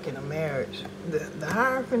was stuck in a marriage. The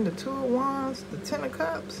Hierophant, the Two of Wands, the 10 of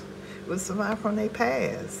Cups was somebody from their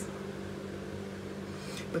past.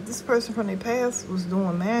 But this person from their past was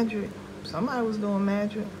doing magic. Somebody was doing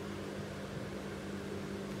magic.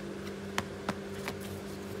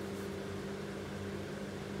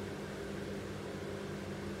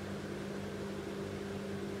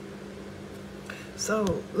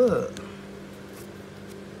 So, look.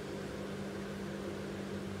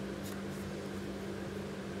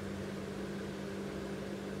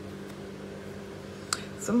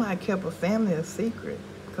 Somebody kept a family a secret.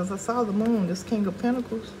 Because I saw the moon, this King of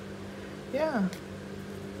Pentacles. Yeah.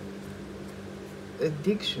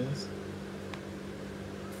 Addictions.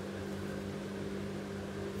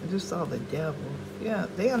 just saw the devil. Yeah,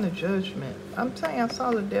 they under judgment. I'm telling you, I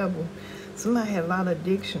saw the devil. Somebody had a lot of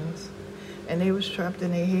addictions, and they was trapped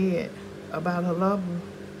in their head about a lover.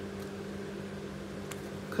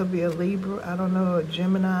 Could be a Libra, I don't know, a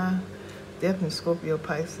Gemini, definitely Scorpio,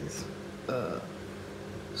 Pisces.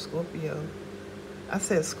 Scorpio. I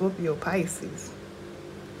said Scorpio, Pisces.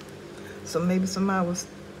 So maybe somebody was,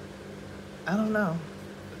 I don't know,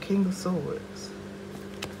 King of Swords.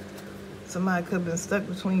 Somebody could have been stuck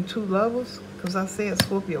between two lovers, because I said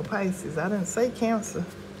Scorpio, Pisces. I didn't say Cancer.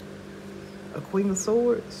 A Queen of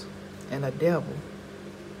Swords and a Devil.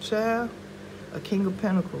 Child, a King of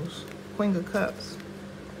Pentacles, Queen of Cups,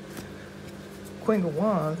 Queen of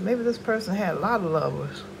Wands. Maybe this person had a lot of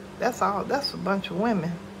lovers. That's all. That's a bunch of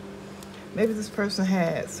women. Maybe this person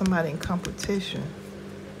had somebody in competition.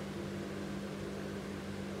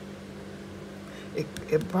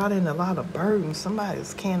 It brought in a lot of burdens.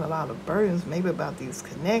 Somebody's carrying a lot of burdens, maybe about these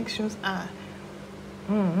connections.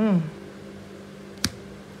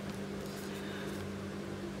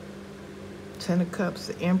 Ten of Cups,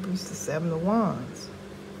 the Empress, the Seven of Wands.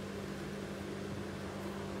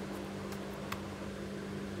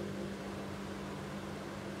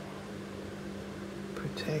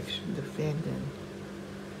 Protection, defending.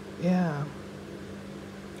 Yeah.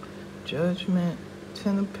 Judgment,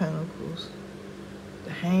 Ten of Pentacles,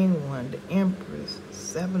 the Hanged One, the Empress,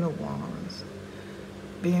 Seven of Wands.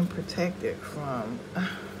 Being protected from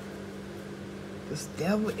this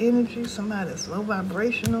devil energy, somebody that's low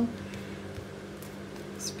vibrational.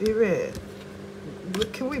 Spirit,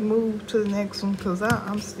 can we move to the next one? Because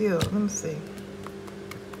I'm still, let me see.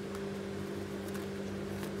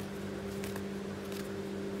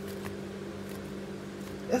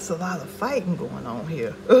 That's a lot of fighting going on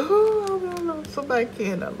here. Oh, somebody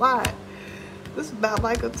carrying a lot. This is about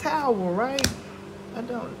like a tower, right? I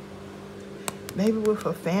don't. Maybe with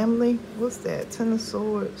a family. What's that? Ten of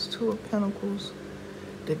Swords, Two of Pentacles,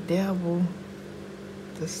 the Devil,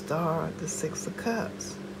 the Star, the Six of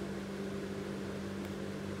Cups.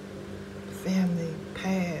 Family,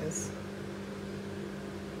 past.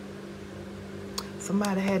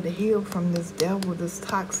 Somebody had to heal from this devil, this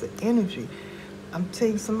toxic energy. I'm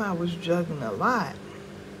telling you, somebody was juggling a lot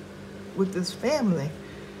with this family,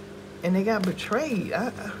 and they got betrayed.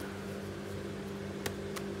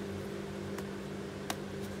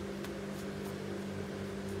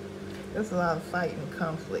 There's a lot of fight and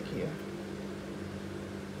conflict here.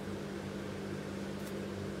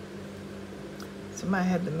 Somebody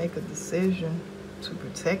had to make a decision to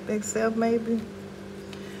protect themselves, maybe.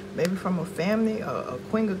 Maybe from a family, a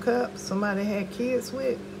Queen of Cups, somebody had kids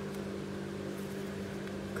with.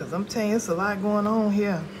 Because I'm telling you, it's a lot going on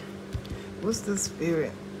here. What's this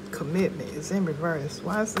Spirit? Commitment is in reverse.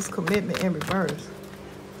 Why is this commitment in reverse?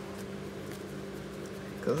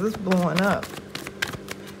 Because it's blowing up.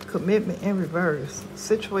 Commitment in reverse.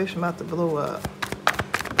 Situation about to blow up.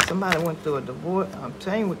 Somebody went through a divorce. I'm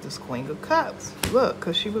telling you, with this Queen of Cups. Look,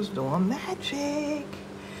 because she was doing magic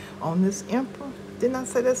on this Emperor. Didn't I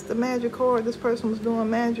say that's the magic card? This person was doing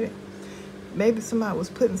magic. Maybe somebody was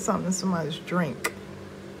putting something in somebody's drink.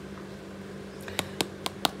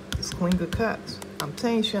 This Queen of Cups. I'm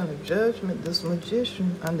telling you, she under judgment. This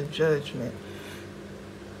Magician under judgment.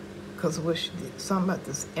 Because of what she did. Something about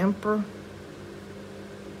this Emperor.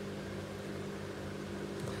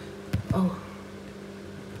 Oh.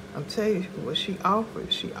 I'm telling you what she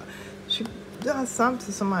offered. She done something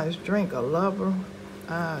to somebody's drink. A lover.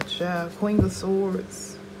 Child. Queen of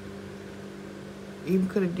Swords. Even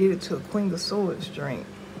could have did it to a Queen of Swords drink.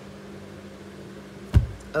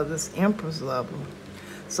 Of this Empress lover.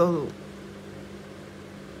 So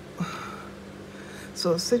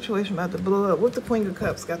a situation about to blow up. What the Queen of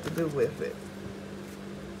Cups got to do with it?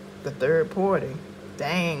 The third party.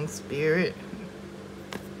 Dang, Spirit.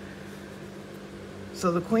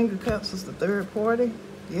 So the Queen of Cups was the third party?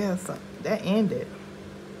 Yes, that ended.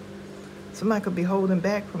 Somebody could be holding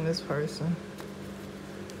back from this person.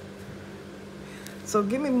 So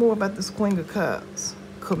give me more about this Queen of Cups.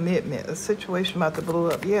 Commitment, a situation about to blow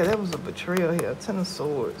up. Yeah, that was a betrayal here. Ten of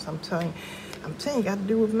Swords. I'm telling you, got to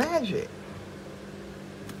do with magic.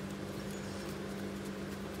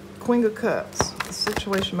 Queen of Cups, a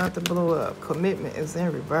situation about to blow up. Commitment is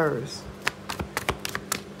in reverse.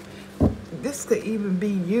 This could even be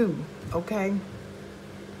you, okay?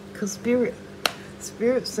 Because Spirit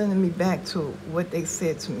sending me back to what they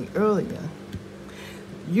said to me earlier.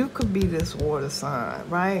 You could be this water sign,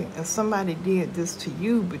 right? And somebody did this to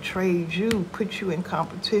you, betrayed you, put you in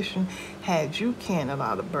competition, had you carrying a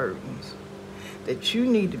lot of burdens. That you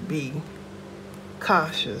need to be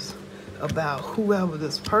cautious about whoever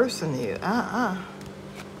this person is.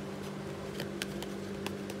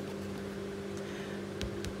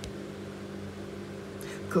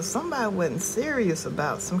 Because somebody wasn't serious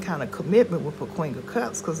about some kind of commitment with a Queen of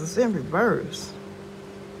Cups, because it's in reverse.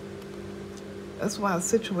 That's why the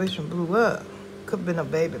situation blew up. Could have been a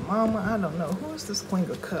baby mama. I don't know. Who is this Queen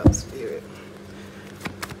of Cups spirit?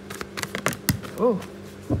 Oh,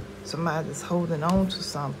 somebody that's holding on to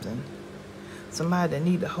something. Somebody that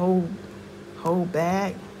need to hold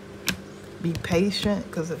back. Be patient,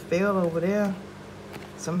 because it fell over there.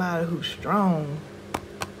 Somebody who's strong,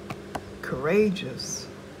 courageous.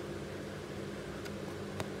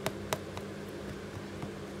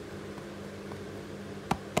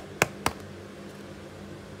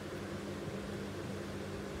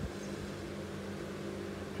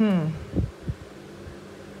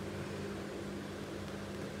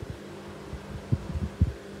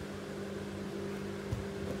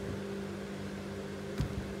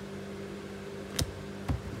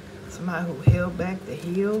 Somebody who held back the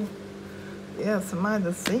heel. Yeah, somebody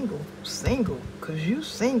that's single, because you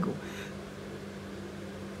single.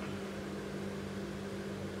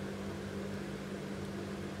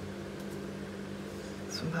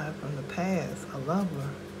 Somebody from the past, a lover,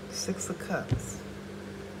 6 of Cups.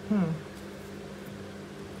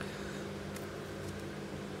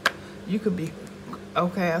 You could be,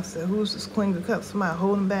 okay, I said, who's this Queen of Cups? Somebody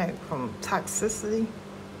holding back from toxicity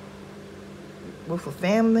with a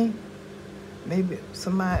family. Maybe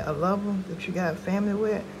somebody, a lover that you got a family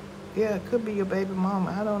with. Yeah, it could be your baby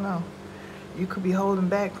mama. I don't know. You could be holding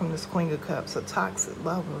back from this Queen of Cups, a toxic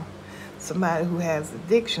lover. Somebody who has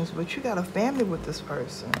addictions, but you got a family with this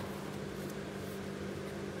person.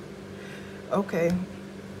 Okay,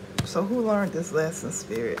 so who learned this lesson,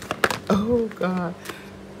 Spirit? Oh, God.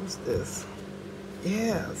 What's this?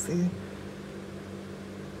 Yeah, see?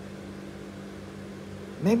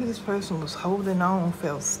 Maybe this person was holding on,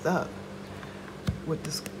 felt stuck with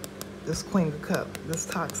this Queen of Cups, this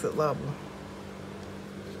toxic lover.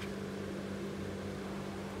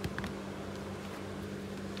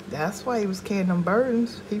 That's why he was carrying them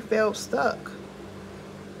burdens. He felt stuck.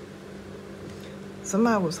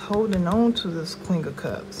 Somebody was holding on to this Queen of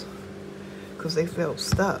Cups because they felt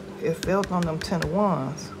stuck. It felt on them 10 of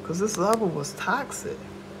Wands because this lover was toxic.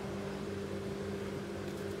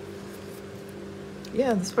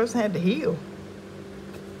 Yeah, this person had to heal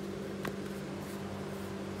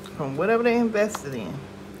from whatever they invested in.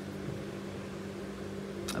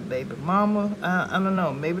 A baby mama, I don't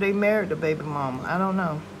know. Maybe they married a baby mama. I don't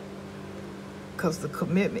know. Because the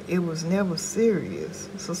commitment, it was never serious.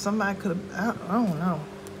 So somebody could have, I don't know.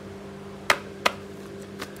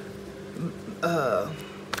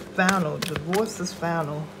 Final, divorce is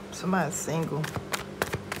final. Somebody's single.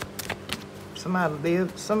 Somebody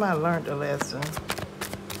lived, somebody learned a lesson.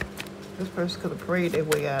 This person could have prayed their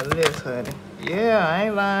way out of this, honey. Yeah, I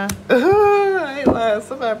ain't lying. I ain't lying.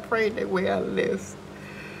 Somebody prayed their way out of this.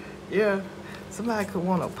 Yeah. Somebody could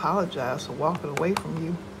want to apologize for walking away from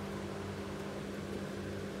you.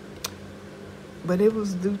 But it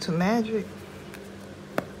was due to magic.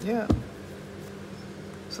 Yeah.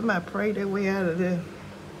 Somebody prayed their way out of this.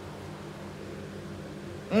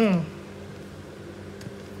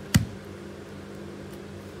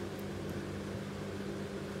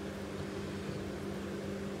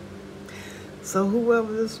 So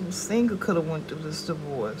whoever this was single could have went through this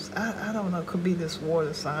divorce. I don't know. Could be this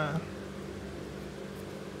water sign.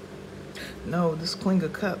 No, this Queen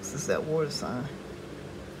of Cups is that water sign.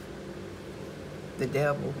 The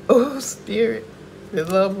devil. Oh, spirit. The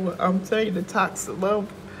lover. I'm telling you, the toxic lover.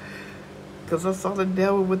 Because I saw the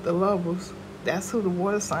devil with the lovers. That's who the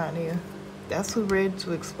water sign is. That's who ready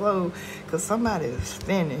to explode. Because somebody is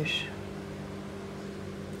finished.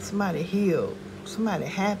 Somebody healed. Somebody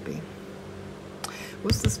happy.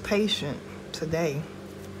 What's this patient today?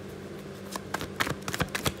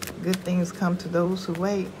 Good things come to those who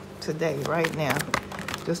wait today, right now.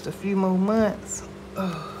 Just a few more months.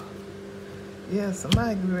 Oh, yeah,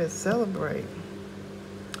 somebody get ready to celebrate.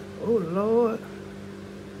 Oh, Lord.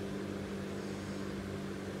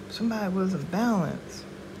 Somebody wasn't balanced.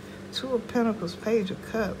 2 of Pentacles, Page of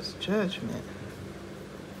Cups, Judgment.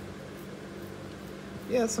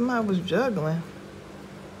 Yeah, somebody was juggling.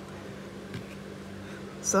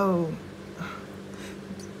 So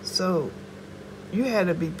you had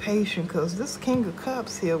to be patient because this King of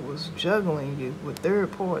Cups here was juggling you with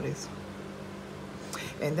third parties.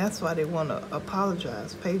 And that's why they want to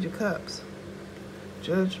apologize. Page of Cups,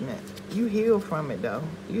 Judgment. You heal from it, though.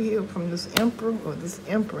 You heal from this Emperor, or this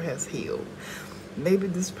Emperor has healed. Maybe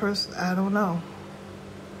this person, I don't know.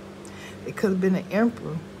 It could have been an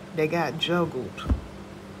Emperor that got juggled.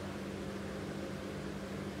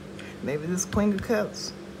 Maybe this Queen of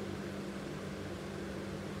Cups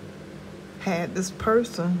had this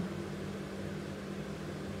person,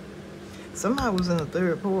 somebody was in the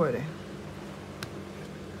third party.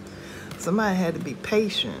 Somebody had to be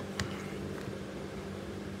patient.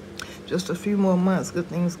 Just a few more months, good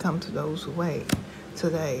things come to those who wait.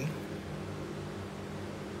 Today,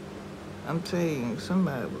 I'm telling you,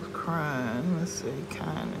 somebody was crying. Let's see,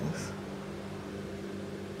 kindness.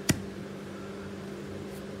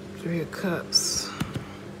 3 of Cups.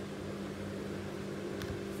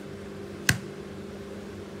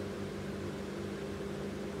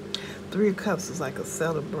 Three of Cups is like a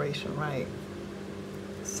celebration, right?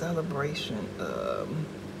 Celebration,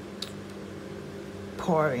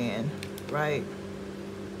 partying, right?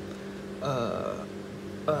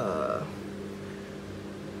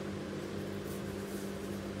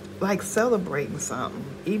 Like celebrating something,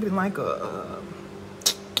 even like but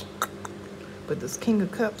this King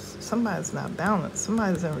of Cups, somebody's not balanced,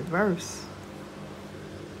 somebody's in reverse.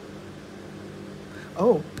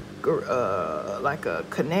 Oh, like a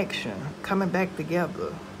connection, coming back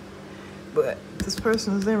together. But this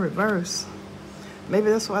person is in reverse. Maybe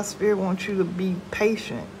that's why Spirit wants you to be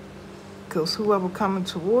patient, because whoever coming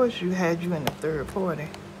towards you had you in the third party.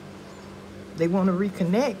 They want to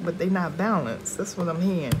reconnect, but they not balanced. That's what I'm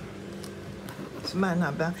hearing. Somebody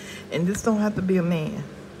not balanced. And this don't have to be a man,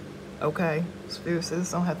 okay? Spirit says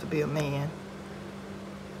this don't have to be a man.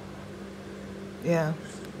 Yeah.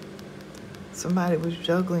 Somebody was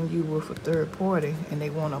juggling you with a third party, and they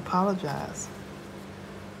want to apologize.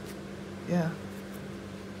 Yeah.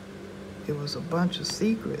 It was a bunch of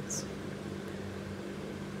secrets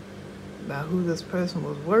about who this person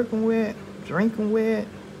was working with, drinking with.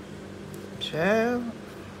 Child.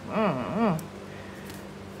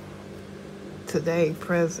 Today,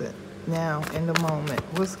 present, now, in the moment.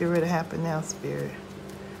 What's getting ready to happen now, Spirit?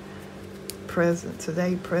 Present,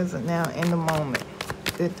 today, present, now, in the moment.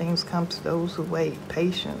 Good things come to those who wait.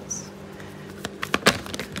 Patience.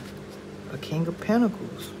 A King of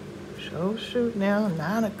Pentacles. Shoot now,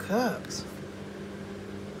 9 of Cups.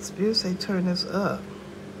 Spirit say turn this up.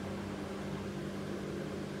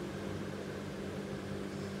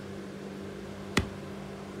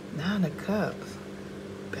 Nine of Cups.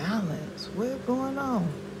 Balance. What's going on?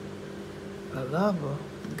 A lover.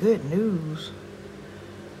 Good news.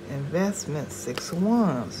 Investment. 6 of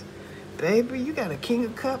Wands. Baby, you got a King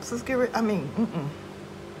of Cups. Let's get rid.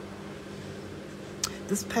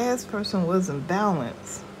 This past person wasn't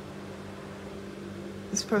balanced.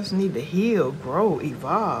 This person need to heal, grow,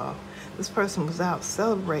 evolve. This person was out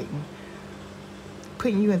celebrating,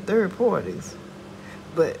 putting you in third parties.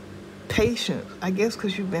 But patient, I guess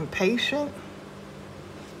because you've been patient,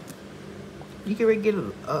 you can really get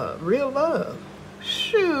a real love.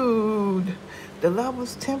 Shoot. The love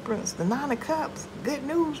was temperance, the 9 of Cups. Good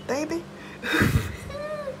news, baby.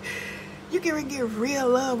 You can really get real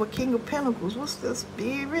love with King of Pentacles. What's the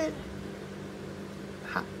Spirit?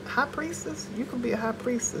 High priestess? You could be a high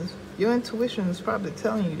priestess. Your intuition is probably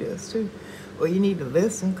telling you this too. Or you need to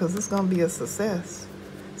listen, because it's going to be a success.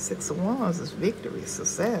 6 of Wands is victory,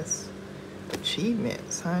 success,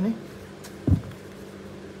 achievements, honey.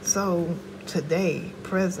 So today,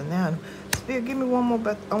 present, now. Spirit, give me one more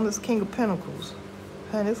about on this King of Pentacles.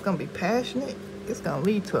 Honey, it's going to be passionate. It's going to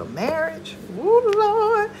lead to a marriage. Woo,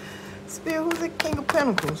 Lord. Spirit, who's the King of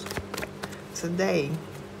Pentacles? Today,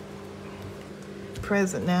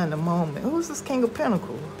 present, now, in the moment. Who's this King of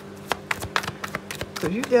Pentacles?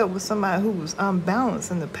 Because you dealt with somebody who was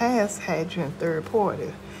unbalanced in the past, had you in third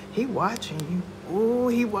party. He watching you. Ooh,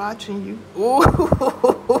 he watching you.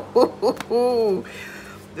 Ooh.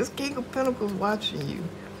 This King of Pentacles watching you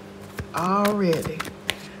already.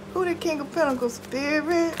 Who the King of Pentacles,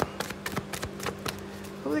 Spirit?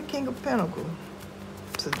 Who the King of Pentacles?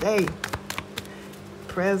 Today,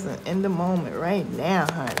 present, in the moment, right now,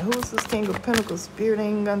 honey. Who's this King of Pentacles? Spirit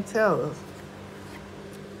ain't gonna tell us.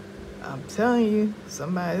 I'm telling you,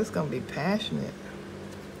 somebody that's gonna be passionate.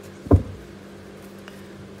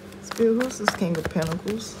 Spirit, who's this King of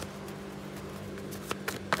Pentacles?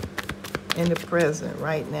 In the present,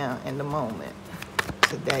 right now, in the moment,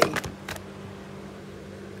 today.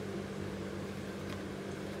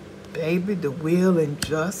 Baby, the wheel and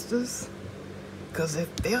justice. Because it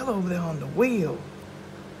fell over there on the wheel.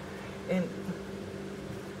 And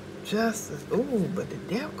justice. Ooh, but the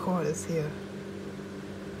Death card is here.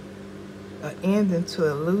 An ending to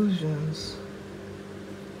illusions.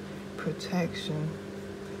 Protection.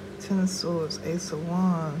 10 of Swords, Ace of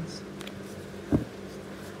Wands.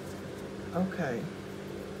 Okay.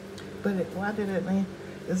 But why did it land?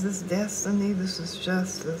 Is this destiny? This is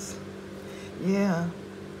justice. Yeah.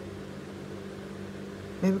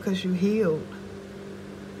 Maybe because you healed.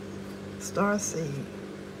 Starseed,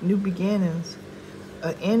 new beginnings,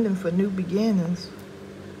 an ending for new beginnings.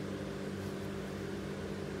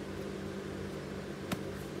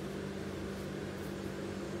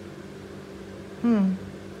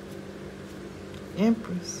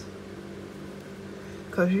 Empress.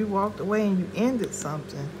 Because you walked away and you ended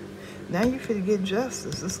something. Now you finna get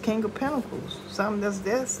justice. This King of Pentacles, something that's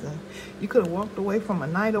destined. You could have walked away from a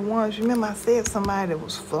Knight of Wands. You remember I said somebody that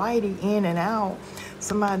was flighty in and out,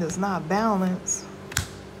 somebody that's not balanced.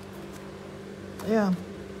 Yeah,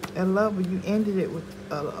 a lover, you ended it with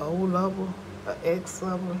an old lover, an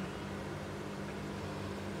ex-lover.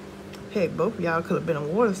 Heck, both of y'all could have been a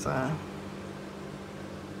water sign.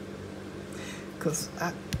 Because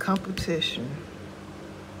competition,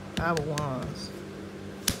 Five of Wands.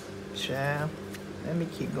 Child, let me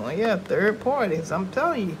keep going. Yeah, third parties. I'm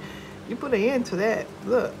telling you, you put an end to that.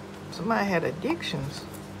 Look, somebody had addictions.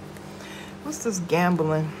 What's this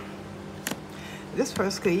gambling? This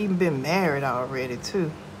person could even been married already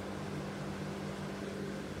too.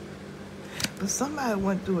 But somebody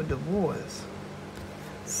went through a divorce.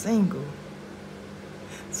 Single.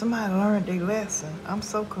 Somebody learned their lesson. I'm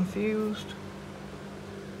so confused.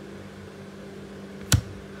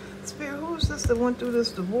 Spirit, who is this that went through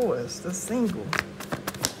this divorce? The single.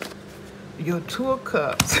 Your Two of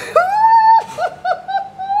Cups.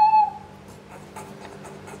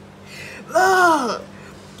 Look.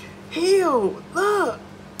 Healed. Look.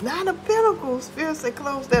 Nine of Pentacles. Spirit said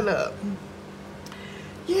close that up.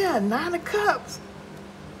 Yeah, Nine of Cups.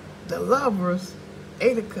 The Lovers.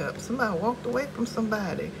 Eight of Cups. Somebody walked away from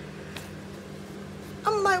somebody.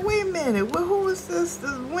 I'm like, wait a minute. Well, who is this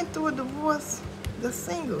that went through a divorce? The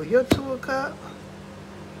single. Your Two of Cups.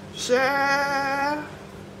 Sure.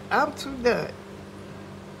 I'm too done.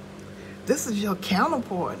 This is your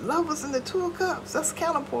counterpart. Lovers in the Two of Cups. That's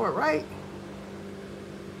counterpart, right?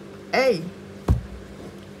 Hey.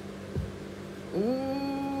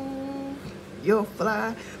 Ooh. You'll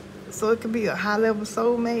fly. So it could be a high-level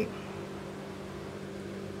soulmate.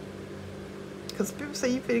 Because people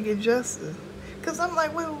say you finna get justice. Because I'm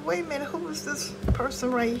like, wait a minute, who is this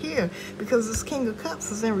person right here? Because this King of Cups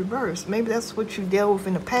is in reverse. Maybe that's what you dealt with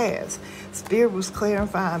in the past. Spirit was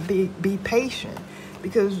clarifying, be patient.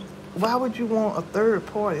 Because why would you want a third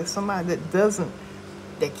party, somebody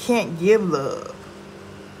that can't give love?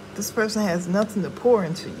 This person has nothing to pour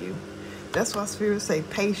into you. That's why Spirit say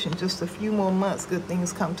patient, just a few more months, good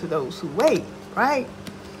things come to those who wait, right?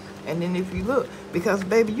 And then if you look, because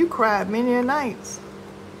baby, you cried many a nights.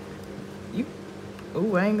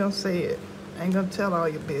 Ooh, I ain't gonna say it. I ain't gonna tell all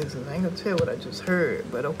your business. I ain't gonna tell what I just heard.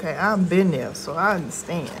 But okay, I've been there, so I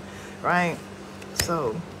understand, right?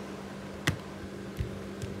 So,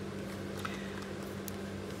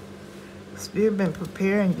 Spirit been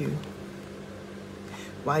preparing you.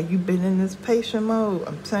 While you've been in this patient mode,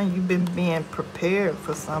 I'm telling you, you've been being prepared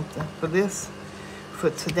for something, for this,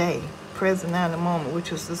 for today, present now in the moment,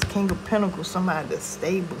 which is this King of Pentacles, somebody that's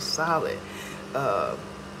stable, solid,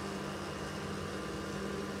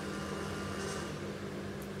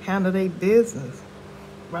 handle their business,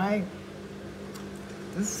 right?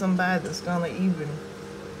 This is somebody that's gonna even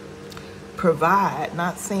provide,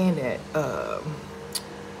 not saying that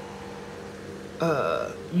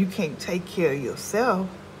you can't take care of yourself,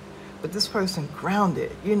 but this person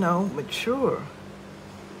grounded, you know, mature.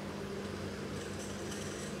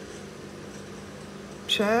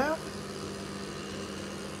 Child.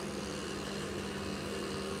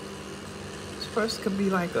 This person could be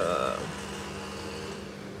like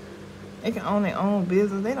they can own their own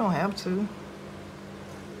business. They don't have to.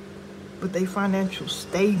 But they financial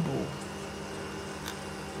stable.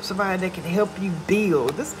 Somebody that can help you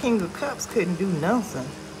build. This King of Cups couldn't do nothing.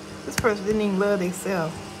 This person didn't even love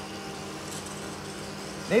themselves.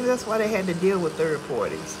 Maybe that's why they had to deal with third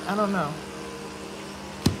parties. I don't know.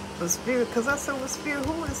 But Spirit, because I said, well, Spirit,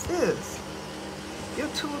 who is this? Your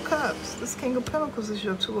Two of Cups. This King of Pentacles is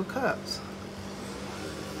your Two of Cups.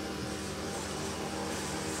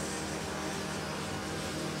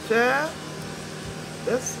 Yeah,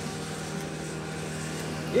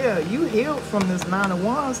 yeah, you healed from this Nine of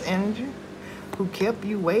Wands energy who kept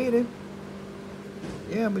you waiting.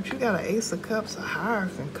 Yeah, but you got an Ace of Cups, a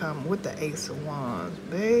Hierophant coming with the Ace of Wands.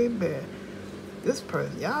 Baby, this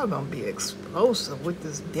person, y'all gonna be explosive with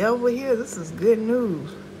this devil here. This is good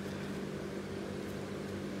news.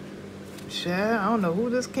 Child, I don't know who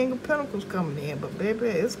this King of Pentacles coming in, but baby,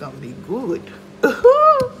 it's gonna be good.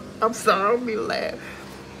 I'm sorry, I'll be laughing.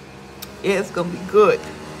 Yeah, it's gonna be good.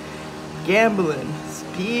 Gambling,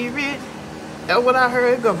 Spirit. That's what I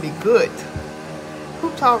heard. It's gonna be good.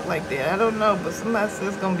 Who talk like that? I don't know, but somebody says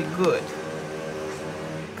it's gonna be good.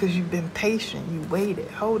 because you've been patient. You waited.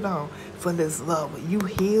 Hold on for this lover. You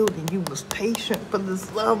healed and you was patient for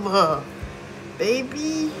this lover.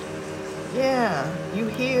 Baby. Yeah. You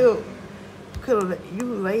healed. You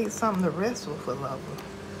laid something to rest with a lover.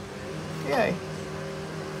 Yeah.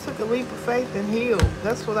 Took a leap of faith and healed.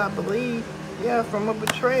 That's what I believe. Yeah, from a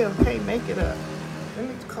betrayal. Can't make it up. Let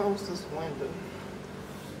me close this window.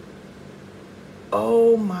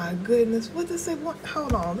 Oh my goodness. What does it want?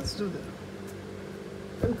 Hold on. Let's do this.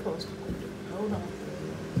 Let me close the window. Hold on.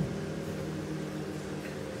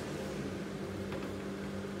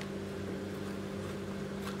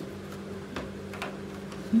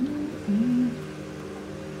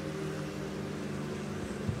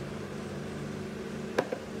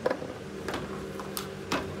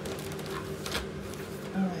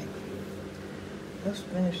 All right. Let's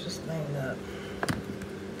finish this thing up.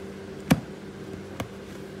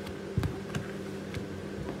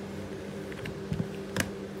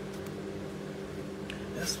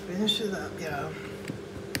 Let's finish it up, y'all.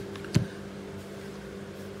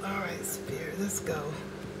 All right, Spirit, let's go.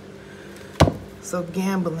 So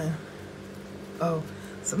gambling. Oh,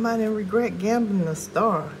 somebody regret gambling a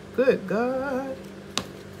star. Good God.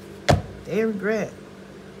 They regret.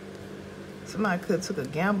 Somebody could have took a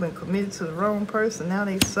gamble and committed to the wrong person. Now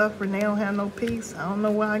they suffering. They don't have no peace. I don't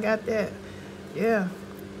know why I got that. Yeah,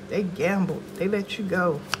 they gambled. They let you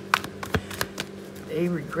go. They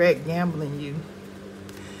regret gambling you.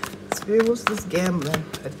 Spirit, what's this gambling?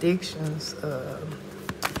 Addictions,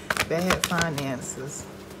 bad finances,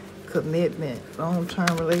 commitment,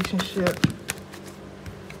 long-term relationship.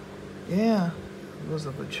 Yeah, it was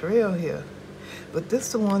a betrayal here. But this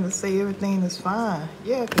is the one that say everything is fine.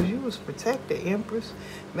 Yeah, because you was protected, Empress.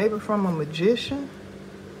 Maybe from a magician.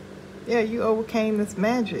 Yeah, you overcame this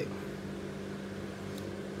magic.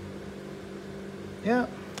 Yeah.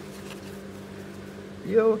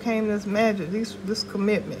 You overcame this magic, this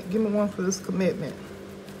commitment. Give me one for this commitment.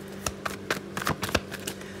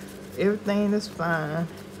 Everything is fine.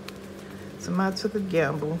 Somebody took a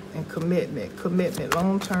gamble and commitment,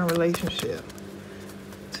 long-term relationship.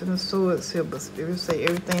 Ten of Swords here, but Spirit say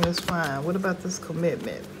everything is fine. What about this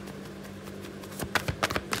commitment?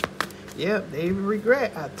 Yep, they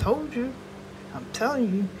regret. I told you. I'm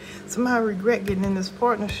telling you. Somebody regret getting in this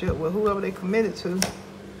partnership with whoever they committed to.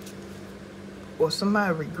 Or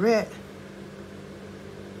somebody regret.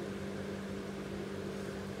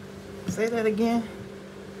 Say that again.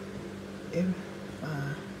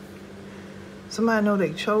 Somebody know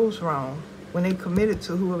they chose wrong when they committed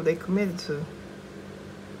to whoever they committed to.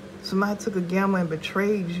 Somebody took a gamble and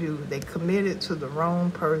betrayed you. They committed to the wrong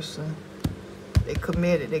person. They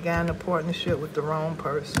committed. They got in a partnership with the wrong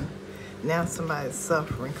person. Now somebody's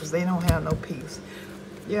suffering because they don't have no peace.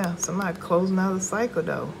 Yeah, somebody closing out a cycle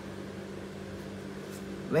though.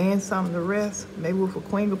 Laying something to rest. Maybe with a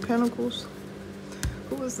Queen of Pentacles.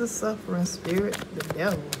 Who is this suffering spirit? The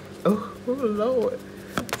devil. Oh Lord.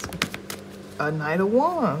 A Knight of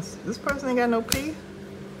Wands. This person ain't got no peace.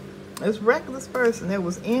 This reckless person that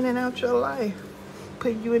was in and out your life.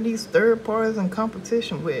 Put you in these third parties in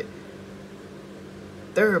competition with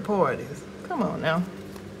third parties. Come on now.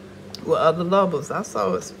 With other lovers. I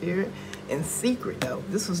saw a spirit in secret though.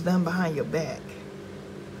 This was done behind your back.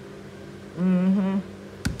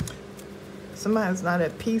 Somebody's not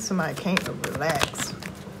at peace. Somebody can't relax.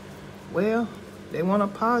 Well, they want to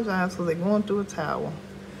apologize because they're going through a tower.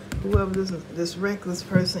 Whoever this reckless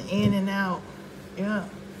person in and out. Yeah.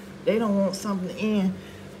 They don't want something to end.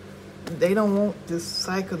 They don't want this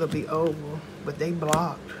cycle to be over, but they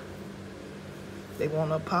blocked. They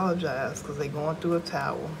want to apologize because they're going through a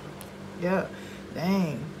tower. Yeah,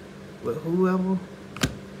 dang. With whoever.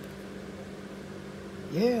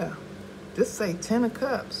 Yeah. This say 10 of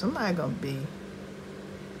Cups. Somebody gonna be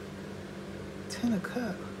 10 of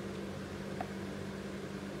Cups.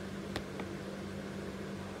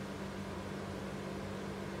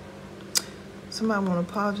 Somebody want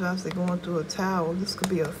to apologize. They're going through a tower. This could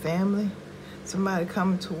be a family. Somebody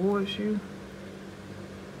coming towards you.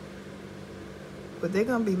 But they're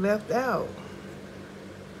going to be left out.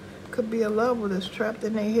 Could be a lover that's trapped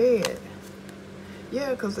in their head.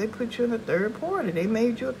 Yeah, because they put you in a third party. They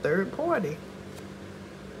made you a third party.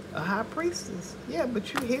 A high priestess. Yeah,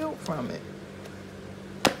 but you healed from it.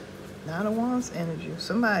 Knight of Wands energy.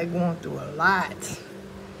 Somebody going through a lot.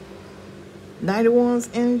 Knight of Wands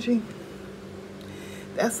energy.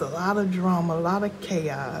 That's a lot of drama, a lot of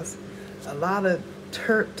chaos, a lot of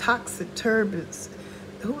toxic turbulence.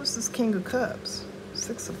 Who is this King of Cups?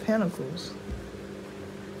 Six of Pentacles.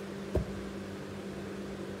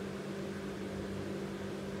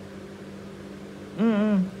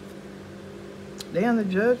 Day on the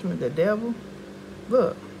judgment, the devil.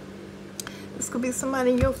 Look, this could be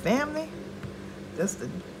somebody in your family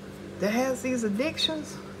that has these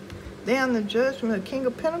addictions. Day on the judgment, the King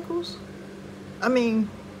of Pentacles. I mean,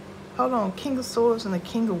 hold on, King of Swords and the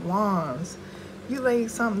King of Wands. You laid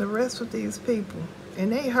something to rest with these people,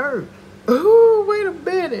 and they hurt. Ooh, wait a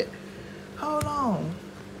minute. Hold on.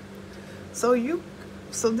 So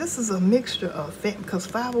this is a mixture of family, because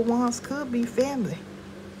Five of Wands could be family,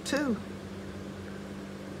 too.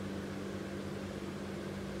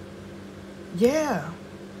 Yeah.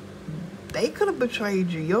 They could have betrayed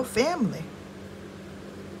you, your family.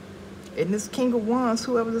 And this King of Wands,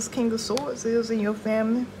 whoever this King of Swords is in your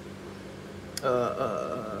family,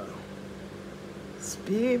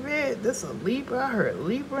 Spirit, this a Libra. I heard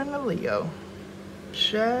Libra and a Leo.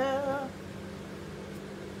 Child.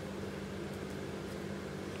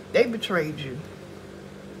 They betrayed you.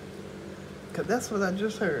 Because that's what I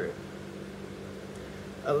just heard.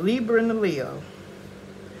 A Libra and a Leo.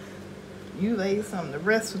 You laid something to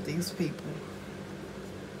rest with these people.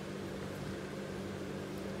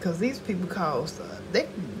 Because these people caused, they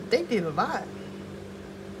did a lot.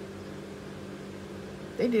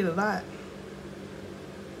 They did a lot.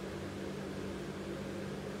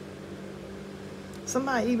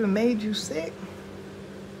 Somebody even made you sick,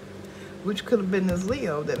 which could have been this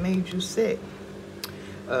Leo that made you sick.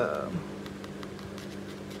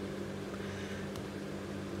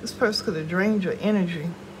 This person could have drained your energy.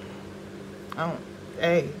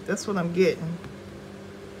 Hey, that's what I'm getting.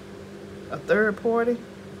 A third party?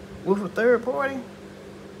 With a third party?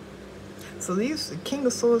 So these, the King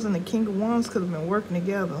of Swords and the King of Wands could have been working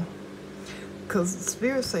together. Because the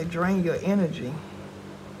Spirit say drain your energy.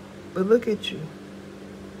 But look at you.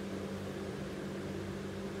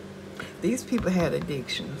 These people had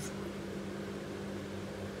addictions.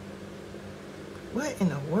 What in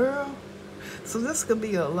the world? So this could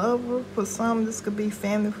be a lover for some, this could be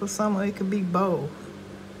family for some, or it could be both.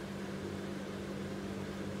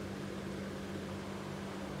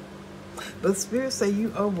 But Spirit say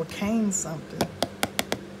you overcame something.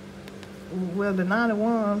 Well, the Nine of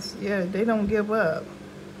Wands, yeah, they don't give up.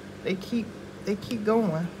 They keep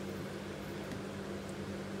going.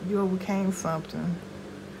 You overcame something.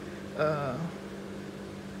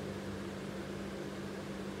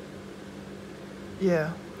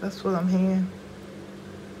 Yeah, that's what I'm hearing.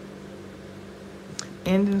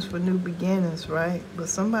 Endings for new beginnings, right? But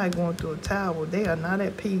somebody going through a tower, they are not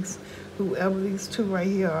at peace. Whoever these two right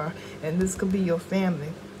here are, and this could be your family.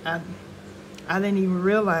 I didn't even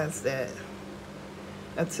realize that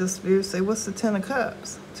until Spirit say, what's the Ten of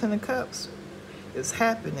Cups? Ten of Cups is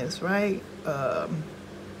happiness, right?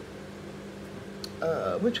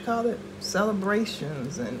 What you call it?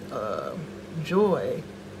 Celebrations and joy.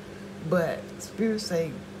 But Spirit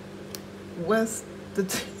say, what's the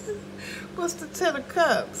Ten of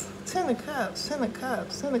Cups? Ten of Cups, Ten of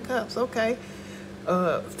Cups, Ten of Cups, okay.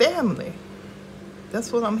 Family.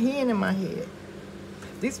 That's what I'm hearing in my head.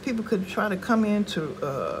 These people could try to come into,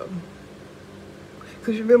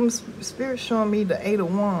 because you remember Spirit showing me the Eight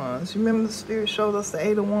of Wands. You remember the Spirit showed us the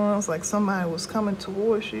Eight of Wands, like somebody was coming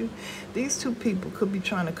towards you. These two people could be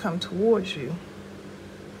trying to come towards you,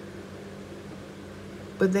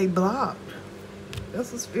 but they blocked.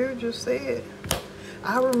 That's what Spirit just said.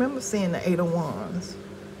 I remember seeing the Eight of Wands.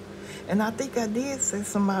 And I think I did say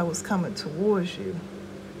somebody was coming towards you.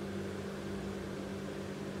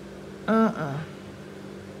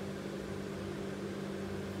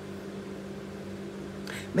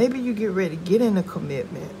 Maybe you get ready to get in a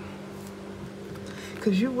commitment.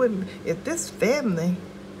 Because you wouldn't, if this family,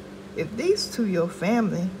 if these two your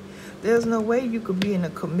family, there's no way you could be in a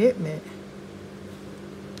commitment,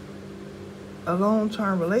 a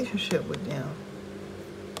long-term relationship with them.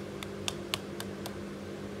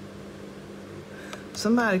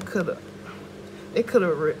 Somebody could have, they could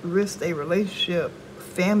have risked a relationship,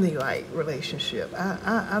 family-like relationship.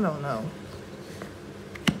 I don't know.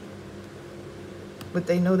 But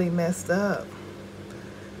they know they messed up.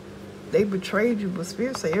 They betrayed you, but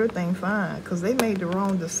Spirit say everything fine because they made the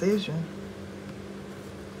wrong decision.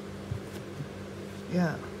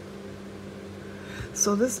 Yeah.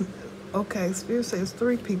 So this, okay, Spirit says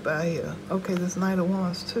 3 people out here. Okay, this Knight of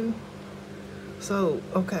Wands too. So,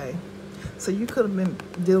 okay. So you could have been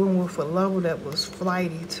dealing with a lover that was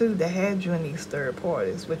flighty too, that had you in these third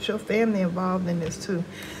parties. But your family involved in this too.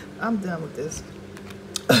 I'm done with this.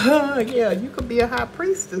 Yeah, you could be a high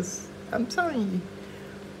priestess. I'm telling you.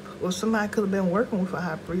 Or somebody could have been working with a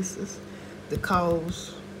high priestess to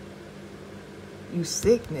cause you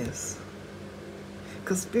sickness.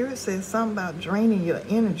 Because Spirit says something about draining your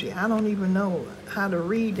energy. I don't even know how to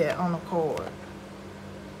read that on a card.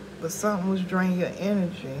 But something was draining your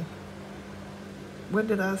energy. What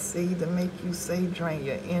did I see to make you say drain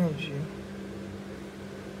your energy?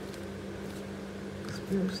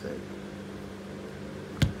 Spirit said.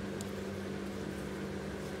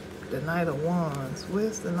 The Knight of Wands.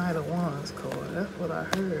 Where's the Knight of Wands card? That's what I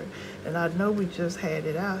heard. And I know we just had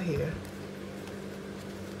it out here.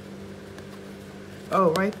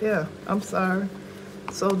 Oh, right there. I'm sorry.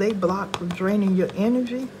 So they block from draining your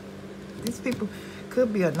energy? These people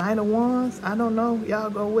could be a Knight of Wands. I don't know. Y'all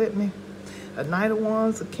go with me. A Knight of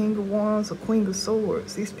Wands, a King of Wands, a Queen of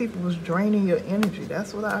Swords. These people was draining your energy.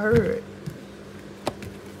 That's what I heard.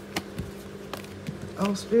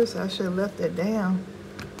 Oh, Spirit, I should have left that down.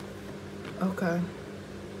 Okay.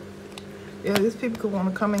 Yeah, these people could want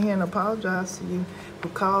to come in here and apologize to you for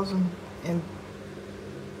causing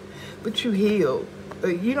but you healed.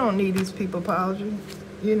 You don't need these people apology.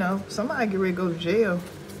 You know, somebody get ready to go to jail.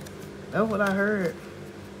 That's what I heard.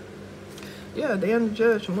 Yeah, they under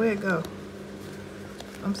judgment. Where it go?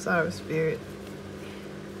 I'm sorry, Spirit.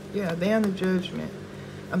 Yeah, they under judgment.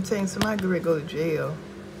 I'm saying somebody get ready to go to jail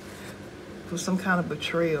for some kind of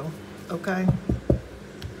betrayal. Okay?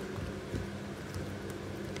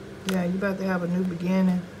 Yeah, you about to have a new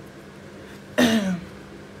beginning. I'm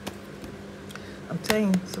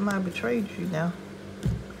telling you, somebody betrayed you now.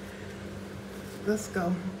 Let's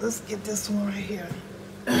go. Let's get this one right here.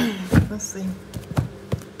 Let's see.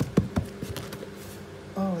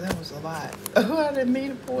 Oh, that was a lot. Oh, I didn't mean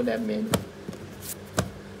to pull that many.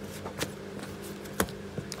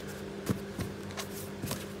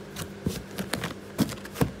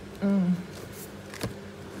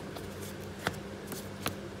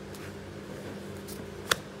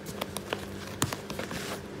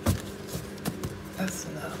 That's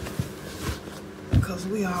enough. Because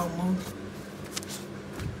we almost...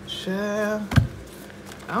 Child.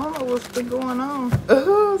 I don't know what's been going on.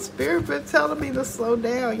 Oh, Spirit been telling me to slow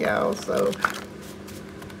down, y'all. So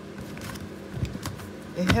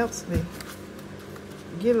it helps me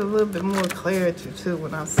get a little bit more clarity too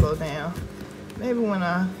when I slow down. Maybe when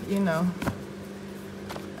I, you know,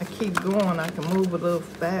 I keep going, I can move a little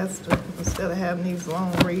faster instead of having these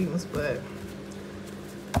long readings. But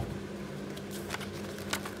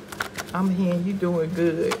I'm hearing you doing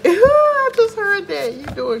good. I just heard that. You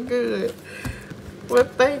doing good. Well,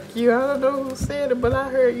 thank you. I don't know who said it, but I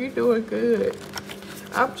heard you doing good.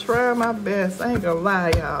 I'm trying my best. I ain't gonna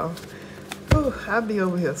lie, y'all. I be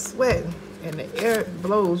over here sweating, and the air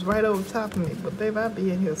blows right over top of me. But, baby, I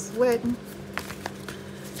be in here sweating.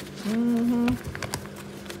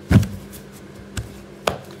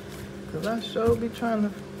 Because I sure be trying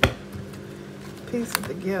to piece it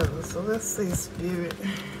together. So, let's see, Spirit.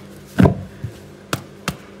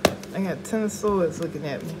 I got 10 of Swords looking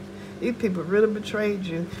at me. These people really betrayed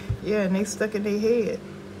you. Yeah, and they stuck in their head.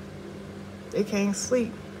 They can't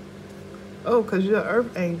sleep. Oh, because you're an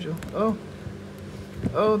earth angel.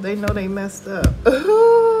 Oh, they know they messed up.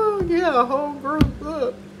 Oh, yeah, a whole group.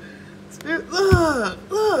 Look. Spirit,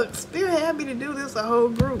 look. Spirit had me to do this, a whole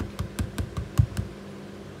group.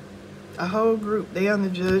 A whole group. They under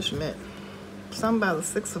judgment. Something about a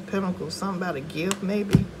Six of Pentacles. Something about a gift,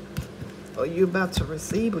 maybe. Or you about to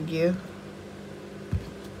receive a gift.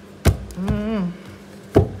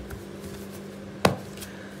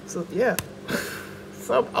 So, yeah.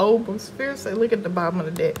 Some open Spirit say, look at the bottom of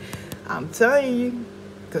the deck. I'm telling you,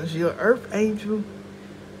 because you're an earth angel,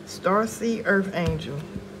 starseed earth angel.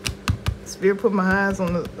 Spirit put my eyes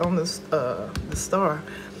on the star,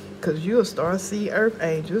 because you're a starseed earth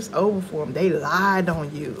angel. It's over for them. They lied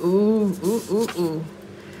on you. Ooh,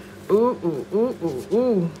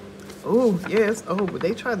 yeah, it's over.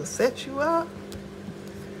 They try to set you up.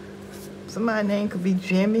 Somebody's name could be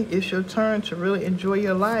Jimmy. It's your turn to really enjoy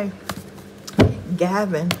your life.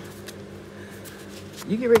 Gavin.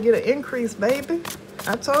 You get ready to get an increase, baby.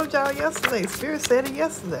 I told y'all yesterday. Spirit said it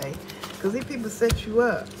yesterday. Because these people set you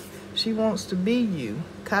up. She wants to be you.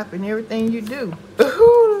 Copying everything you do.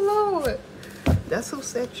 Oh, Lord. That's who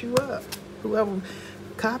set you up. Whoever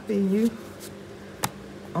copying you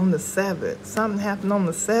on the 7th. Something happened on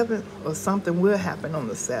the 7th, or something will happen on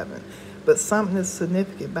the 7th. But something is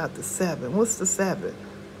significant about the 7th. What's the 7th?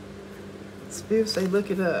 Spirit say,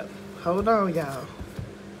 look it up. Hold on, y'all.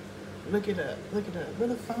 Look it up. Look it up. Where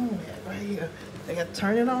the phone at? Right here. I got to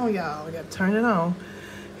turn it on, y'all. I got to turn it on.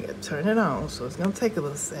 I got to turn it on. So it's going to take a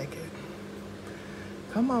little second.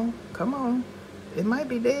 Come on. Come on. It might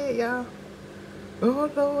be dead, y'all.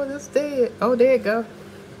 Oh, Lord, it's dead. Oh, there it go.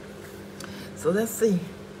 So let's see.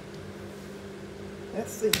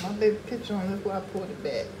 Let's see. My baby picture on this, why I pulled it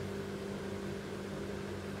back.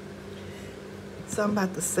 Something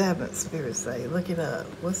about the seventh, Spirit say. Look it up.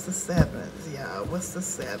 What's the seventh, y'all? What's the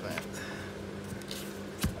seventh?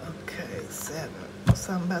 Okay, seventh.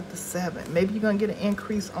 Something about the seventh. Maybe you're going to get an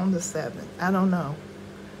increase on the seventh. I don't know.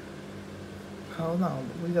 Hold on.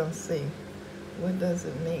 We're going to see. What does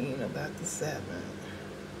it mean about the seventh?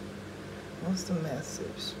 What's the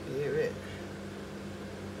message, Spirit?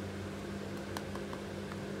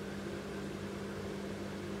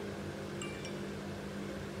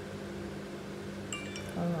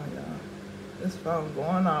 Hold on, y'all. This phone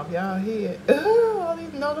going off. Y'all hear it? All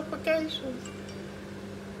these notifications.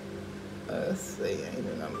 Let's see. Ain't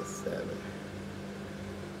it number 7?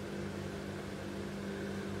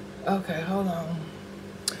 Okay, hold on.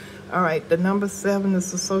 All right, the number 7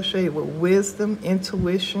 is associated with wisdom,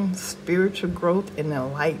 intuition, spiritual growth, and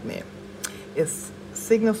enlightenment. It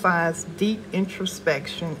signifies deep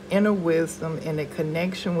introspection, inner wisdom, and a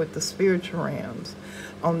connection with the spiritual realms.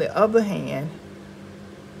 On the other hand,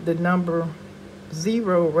 the number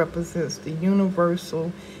 0 represents the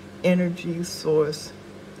universal energy source,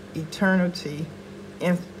 eternity,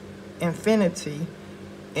 infinity,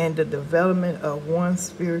 and the development of one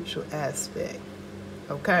spiritual aspect.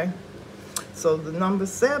 Okay? So the number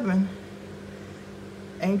 7,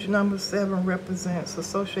 angel number 7 represents,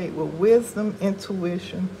 associated with wisdom,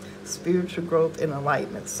 intuition, spiritual growth, and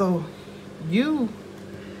enlightenment. So you're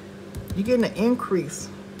getting an increase,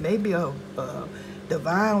 maybe of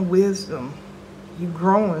divine wisdom. You're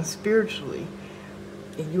growing spiritually,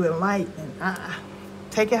 and you enlightened.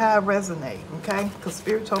 Take it how it resonates, okay? Because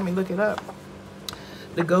Spirit told me look it up.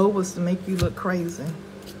 The goal was to make you look crazy.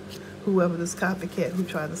 Whoever this copycat who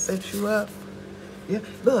tried to set you up. Yeah,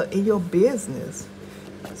 look, in your business.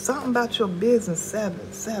 Something about your business,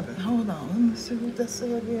 7. Hold on, let me see what that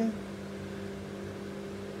said again.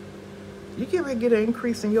 You get ready to get an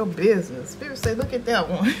increase in your business. Spirit say, look at that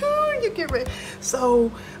one. You get ready.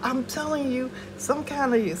 So I'm telling you,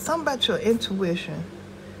 something about your intuition.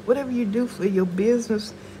 Whatever you do for your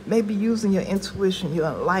business, maybe using your intuition, your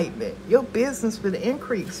enlightenment. Your business will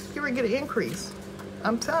increase. You ready to get an increase.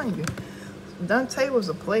 I'm telling you. Dante was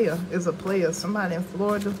a player, is a player. Somebody in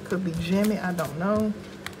Florida, could be Jimmy, I don't know.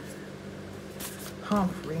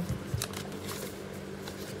 Humphrey.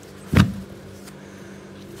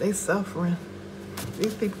 They suffering.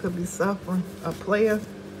 These people could be suffering. A player.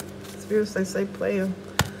 Spirits, they say player.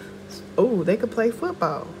 Oh, they could play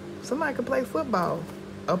football. Somebody could play football.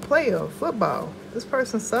 A player, football. This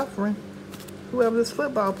person's suffering. Whoever this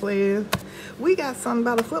football player is. We got something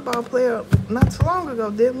about a football player not too long ago,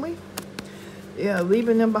 didn't we? Yeah,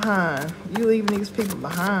 leaving them behind. You leaving these people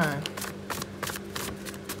behind.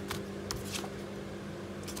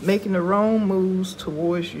 Making the wrong moves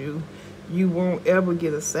towards you. You won't ever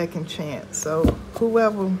get a second chance. So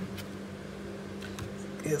whoever,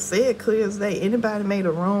 say it clear as day, anybody made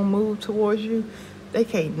a wrong move towards you, they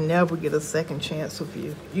can't never get a second chance with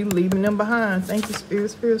you. You leaving them behind. Thank you,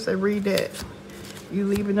 Spirit. Spirit say read that. You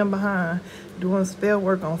leaving them behind. Doing spell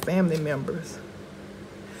work on family members.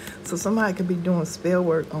 So somebody could be doing spell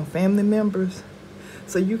work on family members.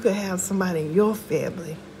 So you could have somebody in your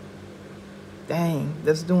family, dang,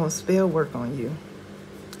 that's doing spell work on you.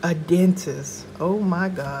 A dentist. Oh my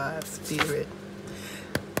God, Spirit.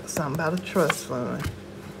 Something about a trust fund.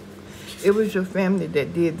 It was your family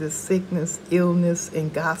that did this sickness, illness,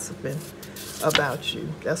 and gossiping about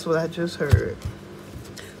you. That's what I just heard.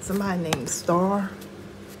 Somebody named Star.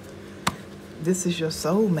 This is your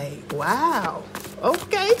soulmate. Wow.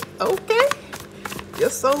 Okay, okay. Your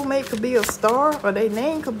soulmate could be a star, or their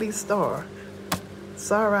name could be Star.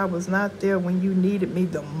 Sorry I was not there when you needed me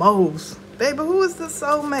the most. Baby, who is the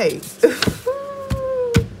soulmate?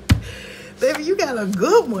 Baby, you got a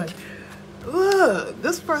good one. Look,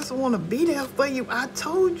 this person want to be there for you. I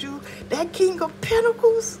told you, that King of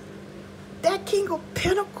Pentacles, baby, that King of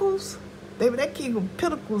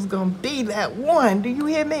Pentacles gonna be that one. Do you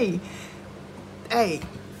hear me? Hey,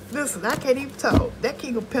 listen, I can't even talk. That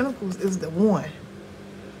King of Pentacles is the one.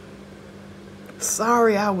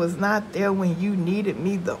 Sorry I was not there when you needed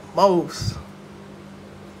me the most.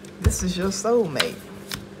 This is your soulmate.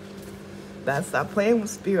 But stop playing with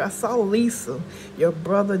Spirit. I saw Lisa, your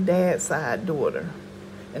brother, dad's side daughter.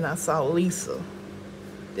 And I saw Lisa.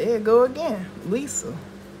 There you go again. Lisa,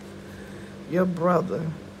 your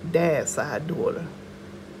brother, dad's side daughter.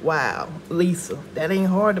 Wow, Lisa. That ain't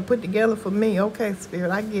hard to put together for me. Okay, Spirit,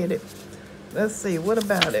 I get it. Let's see. What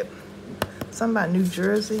about it? Something about New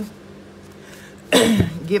Jersey.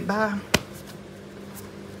 Get by.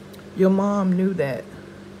 Your mom knew that.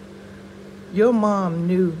 Your mom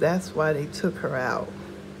knew that's why they took her out.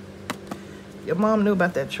 Your mom knew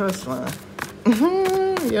about that trust fund.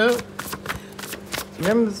 Yep.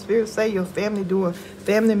 Remember the spirit say your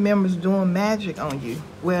family members doing magic on you.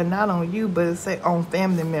 Well, not on you, but it say on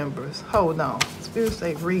family members. Hold on. Spirit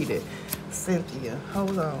say read it. Cynthia,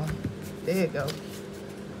 hold on. There you go.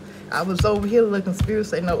 I was over here looking. Spirit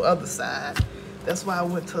say no, other side. That's why I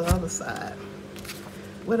went to the other side.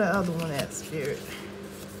 Where the other one at, Spirit?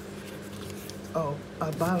 Oh,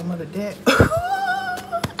 bottom of the deck.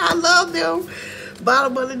 I love them.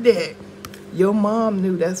 Bottom of the deck. Your mom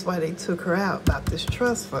knew, that's why they took her out about this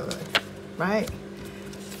trust fund, right?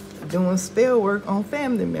 Doing spell work on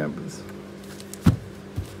family members.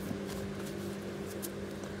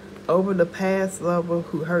 Over the past lover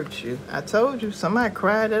who hurt you. I told you, somebody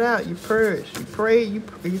cried it out. You purged, you prayed,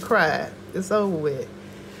 you cried. It's over with.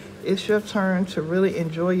 It's your turn to really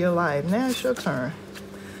enjoy your life. Now it's your turn.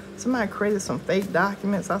 Somebody created some fake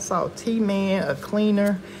documents. I saw T-Man, a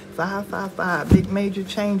cleaner, 555. Big major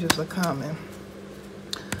changes are coming.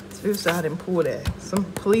 Seriously, I didn't pull that. Some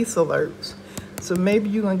police alerts. So maybe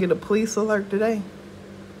you're going to get a police alert today.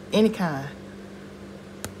 Any kind.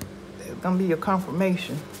 It's going to be your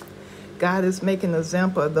confirmation. God is making an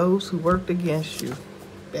example of those who worked against you.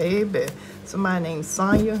 Baby. Somebody named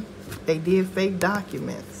Sonya. They did fake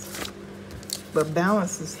documents. But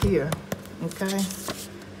balance is here. Okay?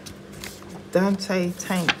 Dante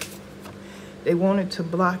Tank. They wanted to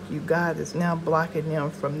block you. God is now blocking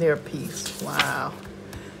them from their peace. Wow.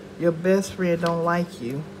 Your best friend don't like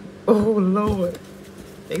you. Oh, Lord.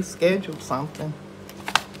 They scheduled something.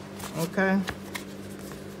 Okay?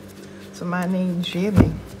 Somebody named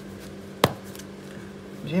Jimmy.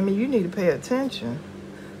 Jimmy, you need to pay attention.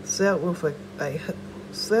 Slept with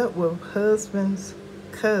husband's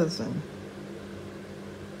cousin.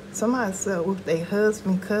 Somebody slept with their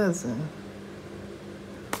husband cousin.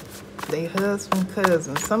 They husband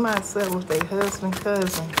cousin. Somebody slept with their husband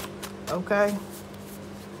cousin. Okay?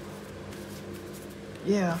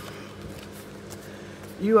 Yeah.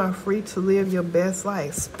 You are free to live your best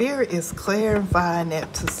life. Spirit is clarifying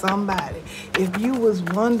that to somebody. If you was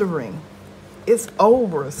wondering, it's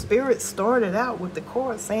over. Spirit started out with the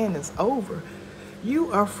chord saying it's over.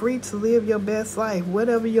 You are free to live your best life.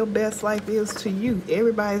 Whatever your best life is to you,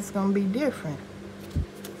 everybody's going to be different.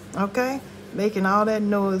 Okay? Making all that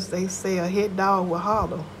noise, they say a hit dog will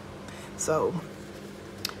holler. So,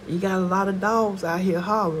 you got a lot of dogs out here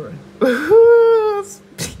hollering.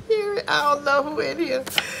 Spirit, I don't know who it is.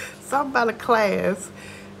 Something about a class.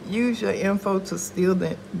 Use your info to steal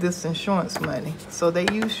this insurance money. So they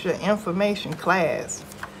use your information. Class.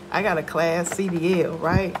 I got a class CDL,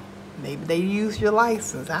 right? Maybe they use your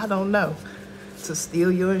license. I don't know. To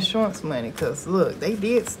steal your insurance money. Because, look, they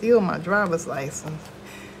did steal my driver's license.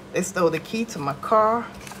 They stole the key to my car.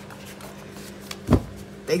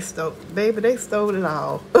 They stole it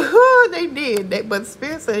all. They did. But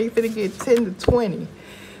Spirit said they finna get 10 to 20.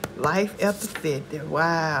 Life after 50.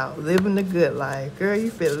 Wow. Living the good life. Girl,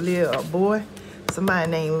 you finna live, boy.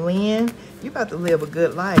 Somebody named Lynn. You about to live a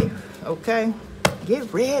good life. Okay?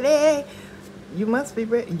 Get ready. You must be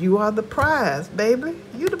ready. You are the prize, baby.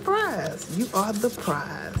 You the prize. You are the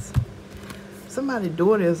prize. Somebody's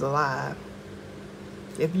daughter is alive.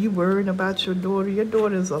 If you worried about your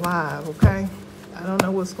daughter is alive, okay? I don't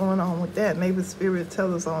know what's going on with that. Maybe Spirit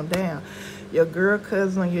tell us on down. Your girl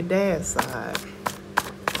cousin on your dad's side.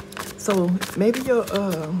 So maybe you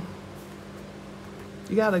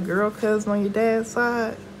got a girl cousin on your dad's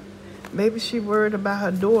side. Maybe she worried about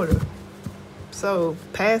her daughter. So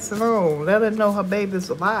pass it on. Let her know her baby's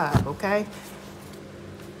alive, okay?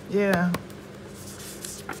 Yeah.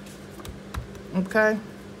 Okay?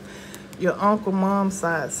 Your uncle mom's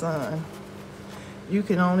side son. You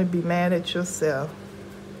can only be mad at yourself.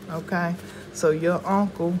 Okay? So your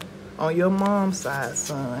uncle on your mom's side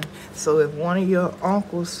son. So if one of your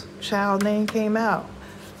uncle's child name came out,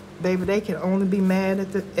 baby, they can only be mad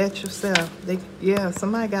at yourself. Yeah,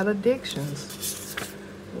 somebody got addictions.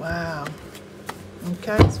 Wow.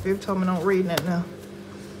 Okay, Spirit told me don't read that now.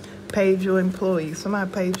 Paid your employee.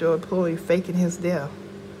 Somebody paid your employee faking his death.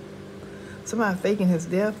 Somebody faking his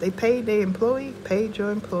death. They paid their employee, paid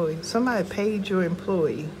your employee. Somebody paid your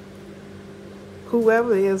employee.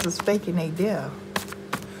 Whoever it is faking their death.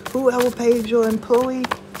 Whoever paid your employee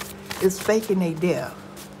is faking their death.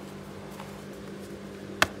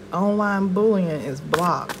 Online bullying is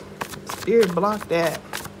blocked. Spirit blocked that.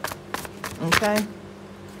 Okay?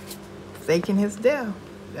 Faking his death.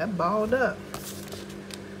 That balled up.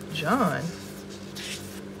 John.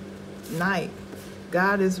 Knight.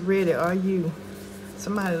 God is ready. Are you?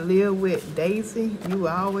 Somebody live with. Daisy. You will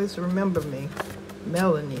always remember me.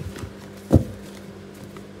 Melanie.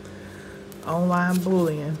 Online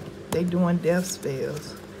bullying. They doing death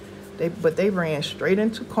spells. But they ran straight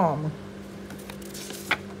into karma.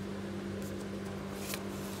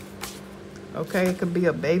 Okay, it could be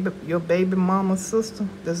your baby mama's sister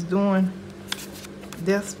that's doing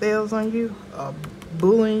death spells on you,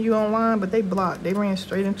 bullying you online, but they blocked. They ran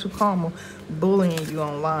straight into karma, bullying you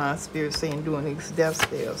online. Spirit saying doing these death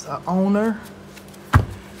spells. A owner,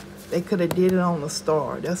 they could have did it on a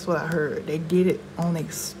star. That's what I heard. They did it on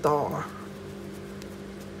a star.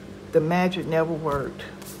 The magic never worked.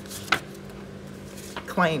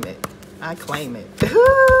 Claim it. I claim it.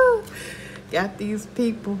 Got these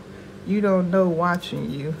people you don't know watching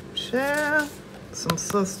you. Child, some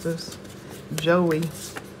sisters. Joey.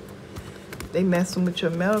 They messing with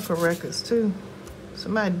your medical records too.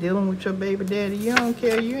 Somebody dealing with your baby daddy. You don't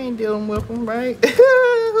care. You ain't dealing with them, right?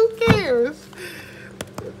 Who cares?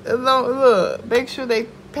 Look, make sure they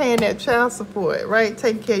paying that child support, right?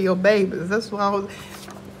 Taking care of your babies. That's all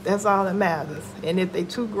that matters. And if they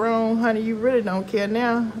too grown, honey, you really don't care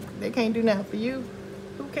now. They can't do nothing for you.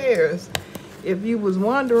 Who cares? If you was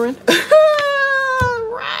wondering,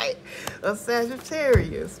 right? A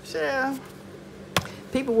Sagittarius, child.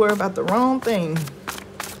 People worry about the wrong thing.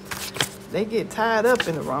 They get tied up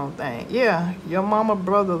in the wrong thing. Yeah, your mama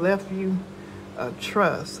brother left you a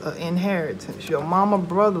trust, an inheritance. Your mama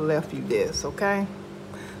brother left you this, okay?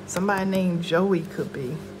 Somebody named Joey could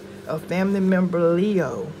be. A family member,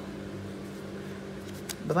 Leo.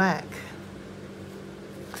 Black.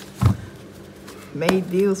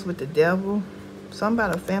 Made deals with the devil.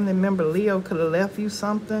 Somebody, a family member, Leo, could have left you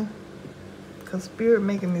something. Because Spirit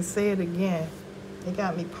making me say it again. They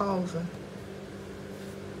got me pausing.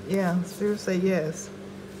 Yeah, Spirit say yes.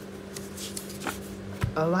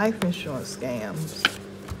 A life insurance scams.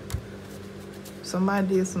 Somebody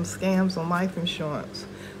did some scams on life insurance.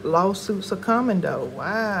 Lawsuits are coming though.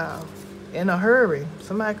 Wow. In a hurry.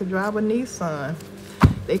 Somebody could drive a Nissan.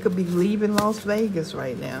 They could be leaving Las Vegas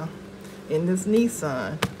right now. In this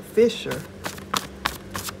Nissan. Fisher.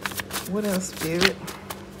 What else, Spirit?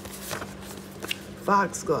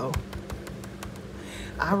 Foxglove.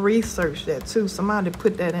 I researched that too. Somebody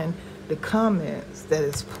put that in the comments that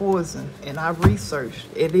it's poison, and I researched.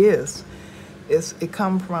 It is. It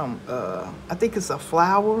come from I think it's a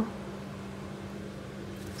flower.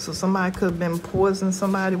 So somebody could have been poisoning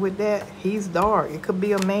somebody with that. He's dark. It could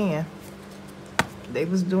be a man. They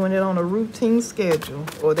was doing it on a routine schedule,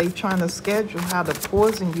 or they trying to schedule how to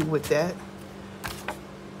poison you with that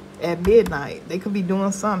at midnight. They could be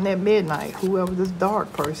doing something at midnight, whoever this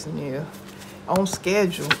dark person is. On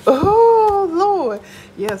schedule. Oh, Lord.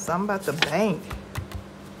 Yes, I'm about to bank.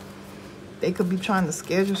 They could be trying to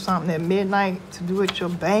schedule something at midnight to do at your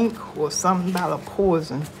bank, or something about a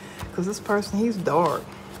poison. Because this person, he's dark.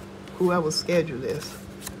 Whoever scheduled this.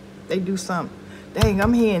 They do something. Dang,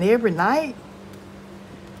 I'm hearing every night.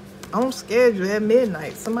 On schedule at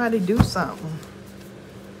midnight. Somebody do something.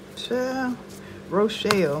 Child.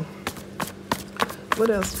 Rochelle. What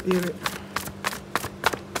else, Spirit?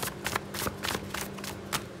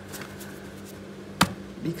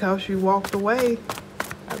 Because you walked away.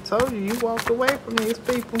 I told you walked away from these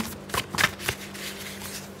people.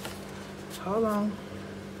 Hold on.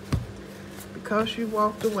 Because you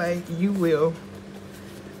walked away, you will.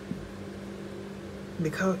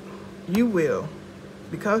 Because you will.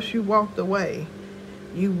 Because you walked away,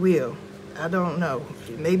 you will. I don't know.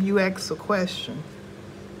 Maybe you asked a question.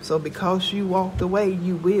 So because you walked away,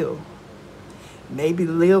 you will. Maybe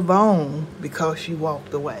live on because you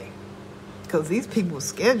walked away. Because these people were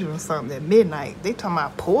scheduling something at midnight. They talking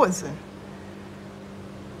about poison.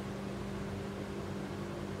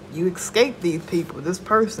 You escape these people. This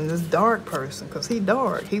person, this dark person, because he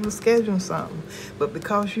dark. He was scheduling something. But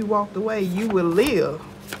because you walked away, you will live.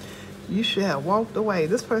 You should have walked away.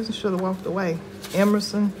 This person should have walked away.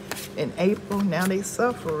 Emerson and April, now they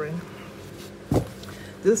suffering.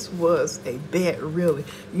 This was a bet, really.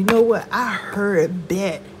 You know what? I heard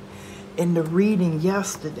bet in the reading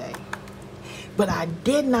yesterday. But I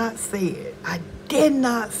did not say it. I did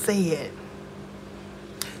not say it.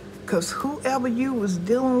 Because whoever you was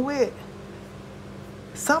dealing with,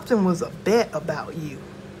 something was a bet about you.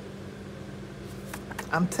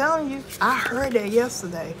 I'm telling you, I heard that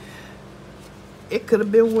yesterday. It could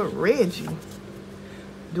have been with Reggie.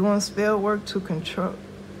 Doing spell work to control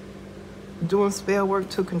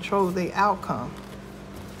the outcome.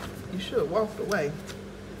 You should have walked away.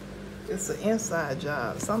 It's an inside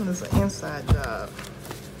job. Something that's an inside job.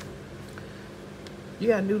 You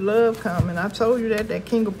got new love coming. I told you that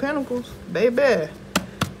King of Pentacles, baby,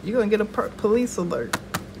 you're going to get a police alert.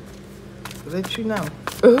 Let you know.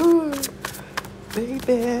 Ooh,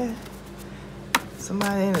 baby.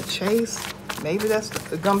 Somebody in a chase. Maybe that's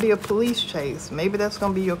gonna be a police chase. Maybe that's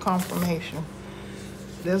gonna be your confirmation.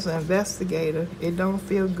 There's an investigator. It don't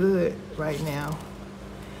feel good right now.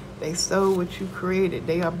 They stole what you created.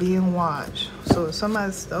 They are being watched. So if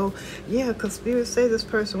somebody stole, yeah, because Spirit say this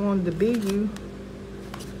person wanted to be you.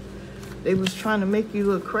 They was trying to make you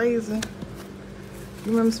look crazy.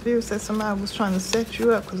 You remember Spirit said somebody was trying to set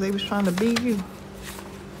you up because they was trying to be you.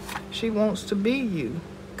 She wants to be you,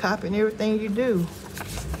 copying everything you do.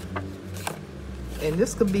 And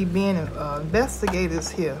this could be being investigators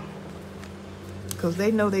here, because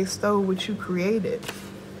they know they stole what you created.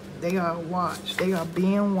 They are watched. They are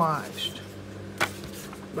being watched.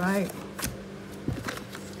 Right?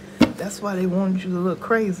 That's why they wanted you to look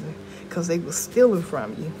crazy, because they were stealing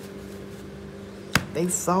from you. They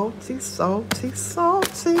salty, salty,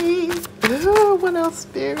 salty. Oh, what else,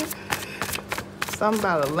 Spirit? Something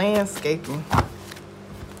about a landscaping.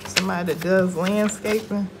 Somebody that does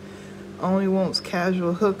landscaping only wants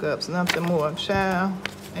casual hookups, nothing more. Child,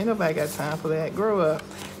 ain't nobody got time for that. Grow up.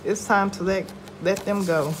 It's time to let them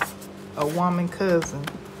go. A woman cousin.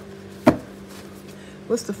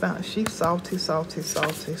 What's the fountain? She's salty, salty,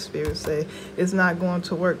 salty. Spirit say it's not going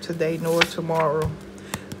to work today nor tomorrow.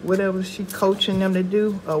 Whatever she coaching them to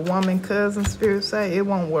do, a woman cousin, Spirit say, it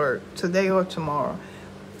won't work today or tomorrow.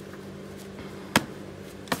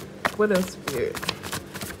 What else, Spirit?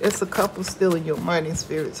 It's a couple stealing your money,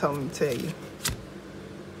 Spirit told me to tell you.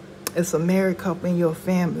 It's a married couple in your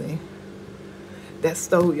family that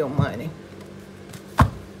stole your money.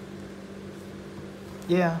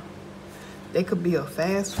 Yeah. They could be a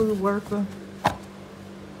fast food worker,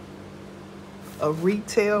 a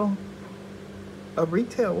retail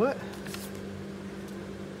what?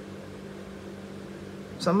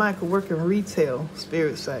 Somebody could work in retail,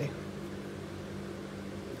 Spirit say.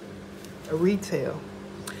 A retail.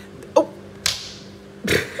 Oh!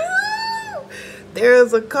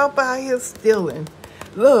 There's a couple out here stealing.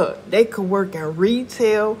 Look, they could work in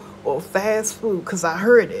retail or fast food, because I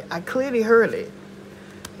heard it. I clearly heard it.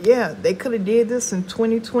 Yeah, they could have did this in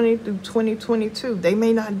 2020 through 2022. They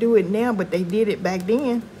may not do it now, but they did it back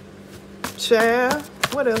then. Child,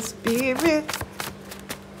 what else, Spirit?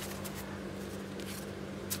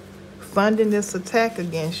 Funding this attack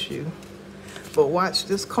against you. But watch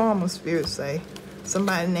this karma, Spirit say.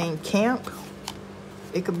 Somebody named Camp.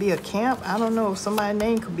 It could be a Camp. I don't know if somebody's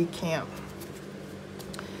name could be Camp.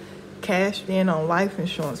 Cashed in on life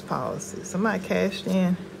insurance policy. Somebody cashed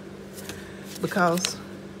in because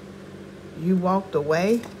you walked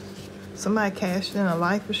away. Somebody cashed in a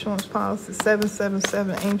life insurance policy.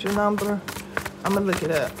 777 angel number. I'm going to look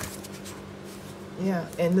it up. Yeah,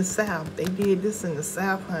 in the South. They did this in the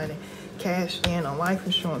South, honey. Cashed in a life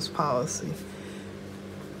insurance policy.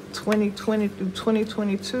 2020 through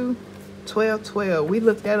 2022. 1212. We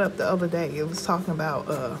looked that up the other day. It was talking about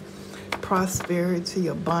prosperity,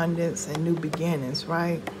 abundance, and new beginnings,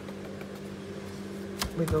 right?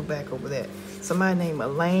 We go back over that. Somebody named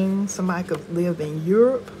Elaine. Somebody could live in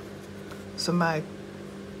Europe. Somebody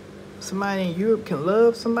in Europe can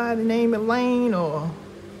love somebody named Elaine, or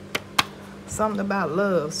something about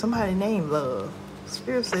love. Somebody named Love.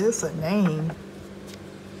 Spirit said it's a name.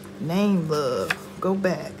 Name Love. Go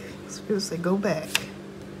back. Spirit said go back.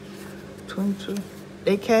 22.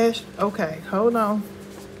 They cashed. Okay, hold on.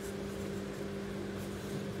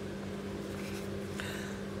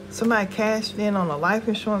 Somebody cashed in on a life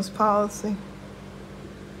insurance policy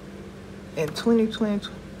in 2020.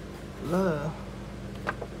 Love.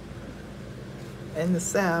 In the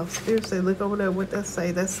South. Spirit say, look over there what that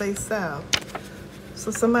say. That say South. So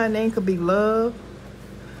somebody's name could be Love.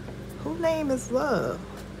 Whose name is Love?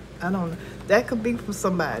 I don't know. That could be for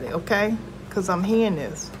somebody, okay? Because I'm hearing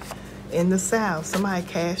this. In the South, somebody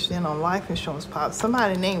cashed in on life insurance policy.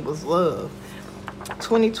 Somebody's name was Love.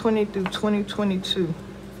 2020 through 2022.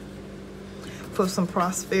 For some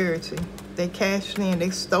prosperity. They cashed in. They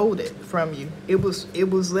stole it from you. It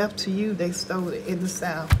was left to you. They stole it in the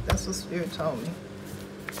South. That's what Spirit told me.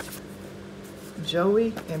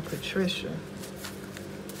 Joey and Patricia.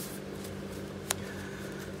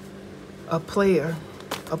 A player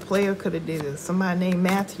could have did it. Somebody named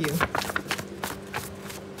Matthew.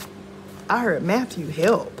 I heard Matthew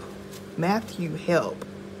help. Matthew help.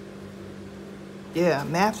 Yeah,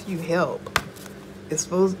 Matthew help. It's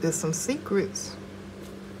some secrets.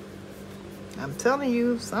 I'm telling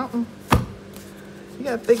you something. You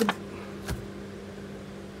gotta think of,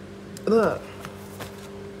 look.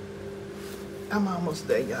 I'm almost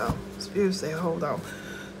there, y'all. Spirit say, hold on.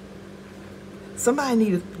 Somebody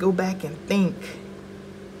need to go back and think.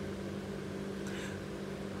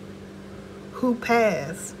 Who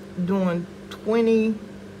passed during 2020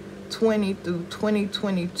 2020 through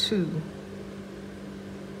 2022.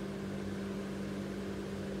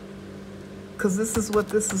 Because this is what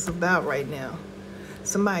this is about right now.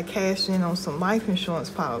 Somebody cashed in on some life insurance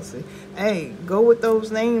policy. Hey, go with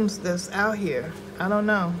those names that's out here. I don't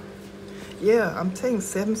know. Yeah, I'm taking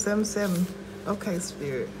 777. Okay,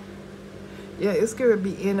 Spirit. Yeah, it's going to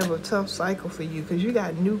be end of a tough cycle for you because you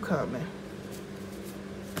got new coming.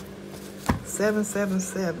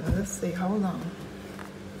 777. Let's see. Hold on.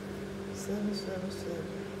 777.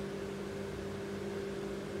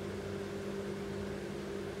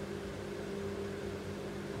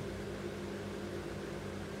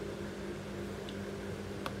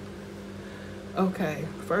 Okay,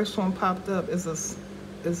 first one popped up is a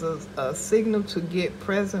signal to get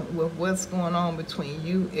present with what's going on between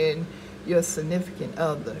you and your significant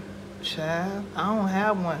other. Child, I don't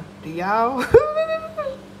have one. Do y'all?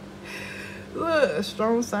 Look, a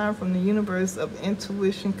strong sign from the universe of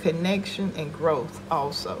intuition, connection, and growth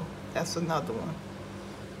also. That's another one.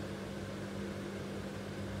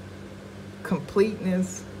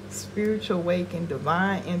 Completeness, spiritual awakening,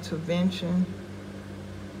 divine intervention.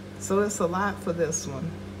 So it's a lot for this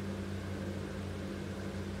one.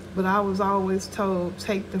 But I was always told,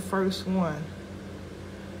 take the first one.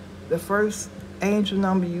 The first angel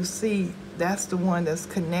number you see, that's the one that's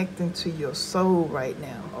connecting to your soul right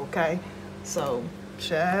now, okay? So,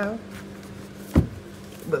 child.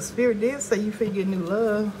 But Spirit did say you figure new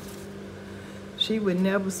love. She would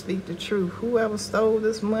never speak the truth. Whoever stole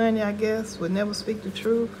this money, I guess, would never speak the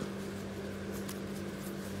truth.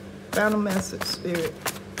 Final message, Spirit.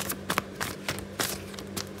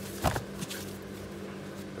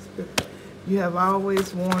 You have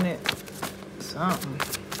always wanted something.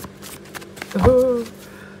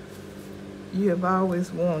 You have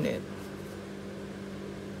always wanted.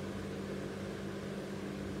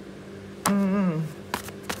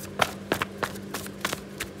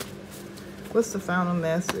 What's the final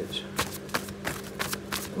message?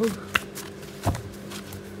 Ooh.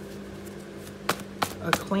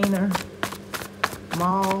 A cleaner.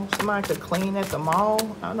 Mall. Somebody could clean at the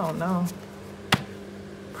mall. I don't know.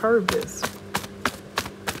 Purpose.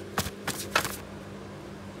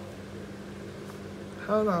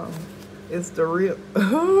 Hold on. It's the real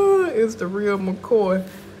it's the real McCoy.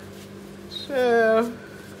 Child.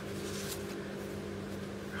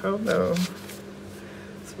 Hold on.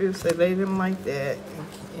 Spirit said they didn't like that.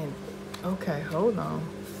 And okay, hold on.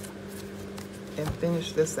 And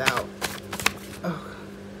finish this out. Oh.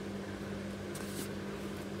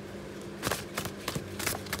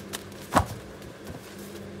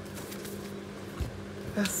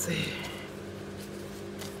 Let's see.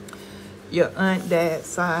 Your aunt, dad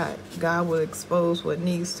side, God will expose what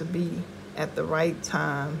needs to be at the right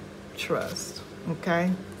time. Trust.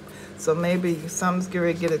 Okay? So maybe something's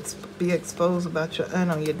going to be exposed about your aunt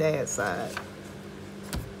on your dad's side.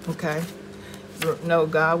 Okay? No,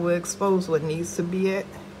 God will expose what needs to be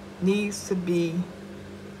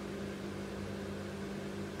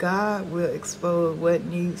God will expose what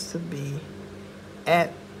needs to be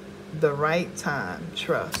at the right time.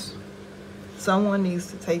 Trust. Someone needs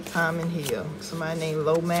to take time and heal. Somebody named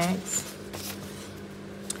Lomax.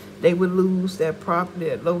 They would lose their property,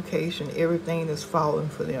 that location. Everything is falling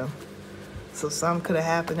for them. So something could have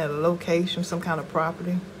happened at a location, some kind of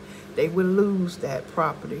property. They would lose that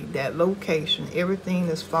property, that location. Everything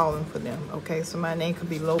is falling for them. Okay, somebody's name could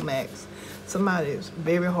be Lomax. Somebody is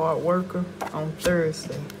very hard worker on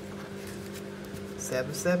Thursday.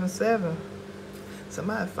 777.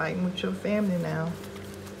 Somebody fighting with your family now.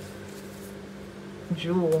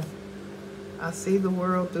 Jewel. I see the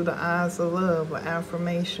world through the eyes of love or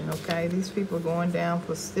affirmation, okay? These people are going down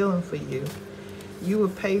for stealing for you. You will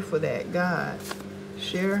pay for that, God.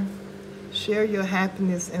 Share your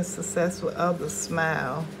happiness and success with others.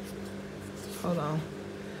 Smile. Hold on.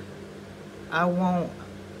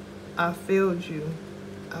 I failed you.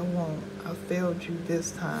 I failed you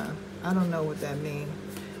this time. I don't know what that means.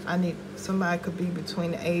 Somebody could be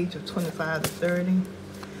between the age of 25 to 30.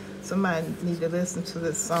 Somebody need to listen to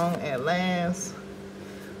this song at last.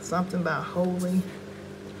 Something about holy.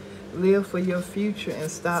 Live for your future and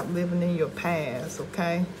stop living in your past,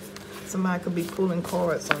 okay? Somebody could be pulling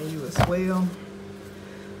cards on you as well.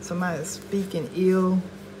 Somebody speaking ill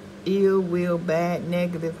will, bad,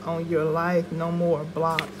 negative on your life. No more.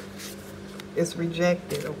 Blocked. It's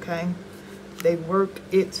rejected, okay? They work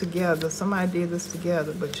it together. Somebody did this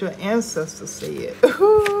together, but your ancestors said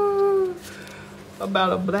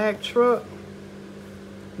about a black truck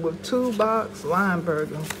with 2 box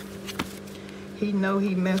Lineberger. He know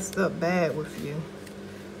he messed up bad with you.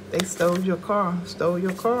 They stole your car.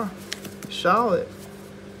 Charlotte.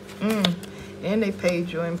 And they paid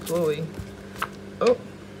your employee. Oh,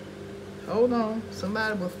 hold on.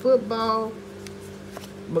 Somebody with football,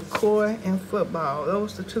 McCoy and football.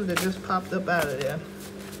 Those are the two that just popped up out of there.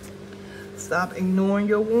 Stop ignoring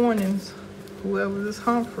your warnings. Whoever this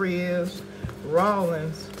Humphrey is,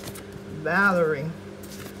 Rawlins, Valerie,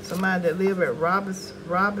 somebody that live at Robbins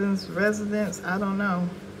residence. I don't know.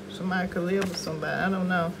 Somebody could live with somebody. I don't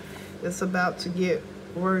know. It's about to get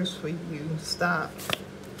worse for you. Stop.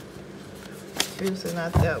 Seriously,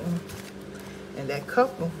 not that one. And that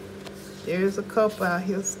couple. There's a couple out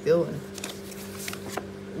here stealing.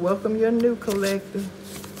 Welcome your new collector.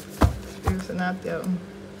 Seriously, not that one.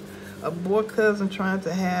 A boy cousin trying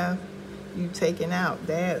to have you taken out,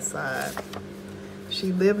 dad's side.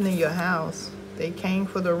 She living in your house. They came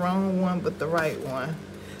for the wrong one, but the right one.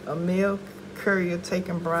 A mail courier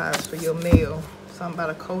taking bribes for your mail. Something about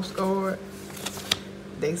a Coast Guard.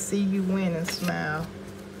 They see you win and smile.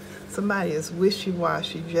 Somebody is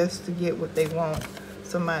wishy-washy just to get what they want.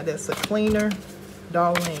 Somebody that's a cleaner,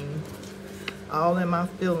 Darlene. All in my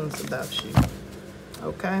feelings about you.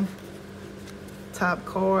 Okay? Top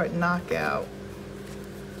card, knockout.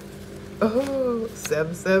 Oh,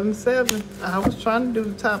 777. I was trying to do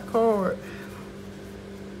the top card.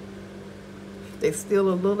 They steal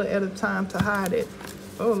a little at a time to hide it.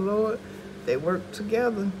 Oh, Lord. They worked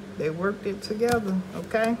together. They worked it together,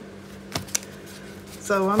 okay?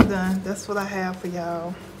 So I'm done. That's what I have for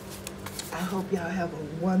y'all. I hope y'all have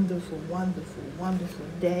a wonderful, wonderful, wonderful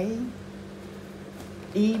day.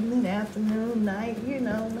 Evening, afternoon, night, you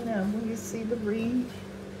know, whenever you see the read.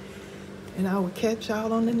 And I will catch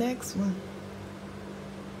y'all on the next one.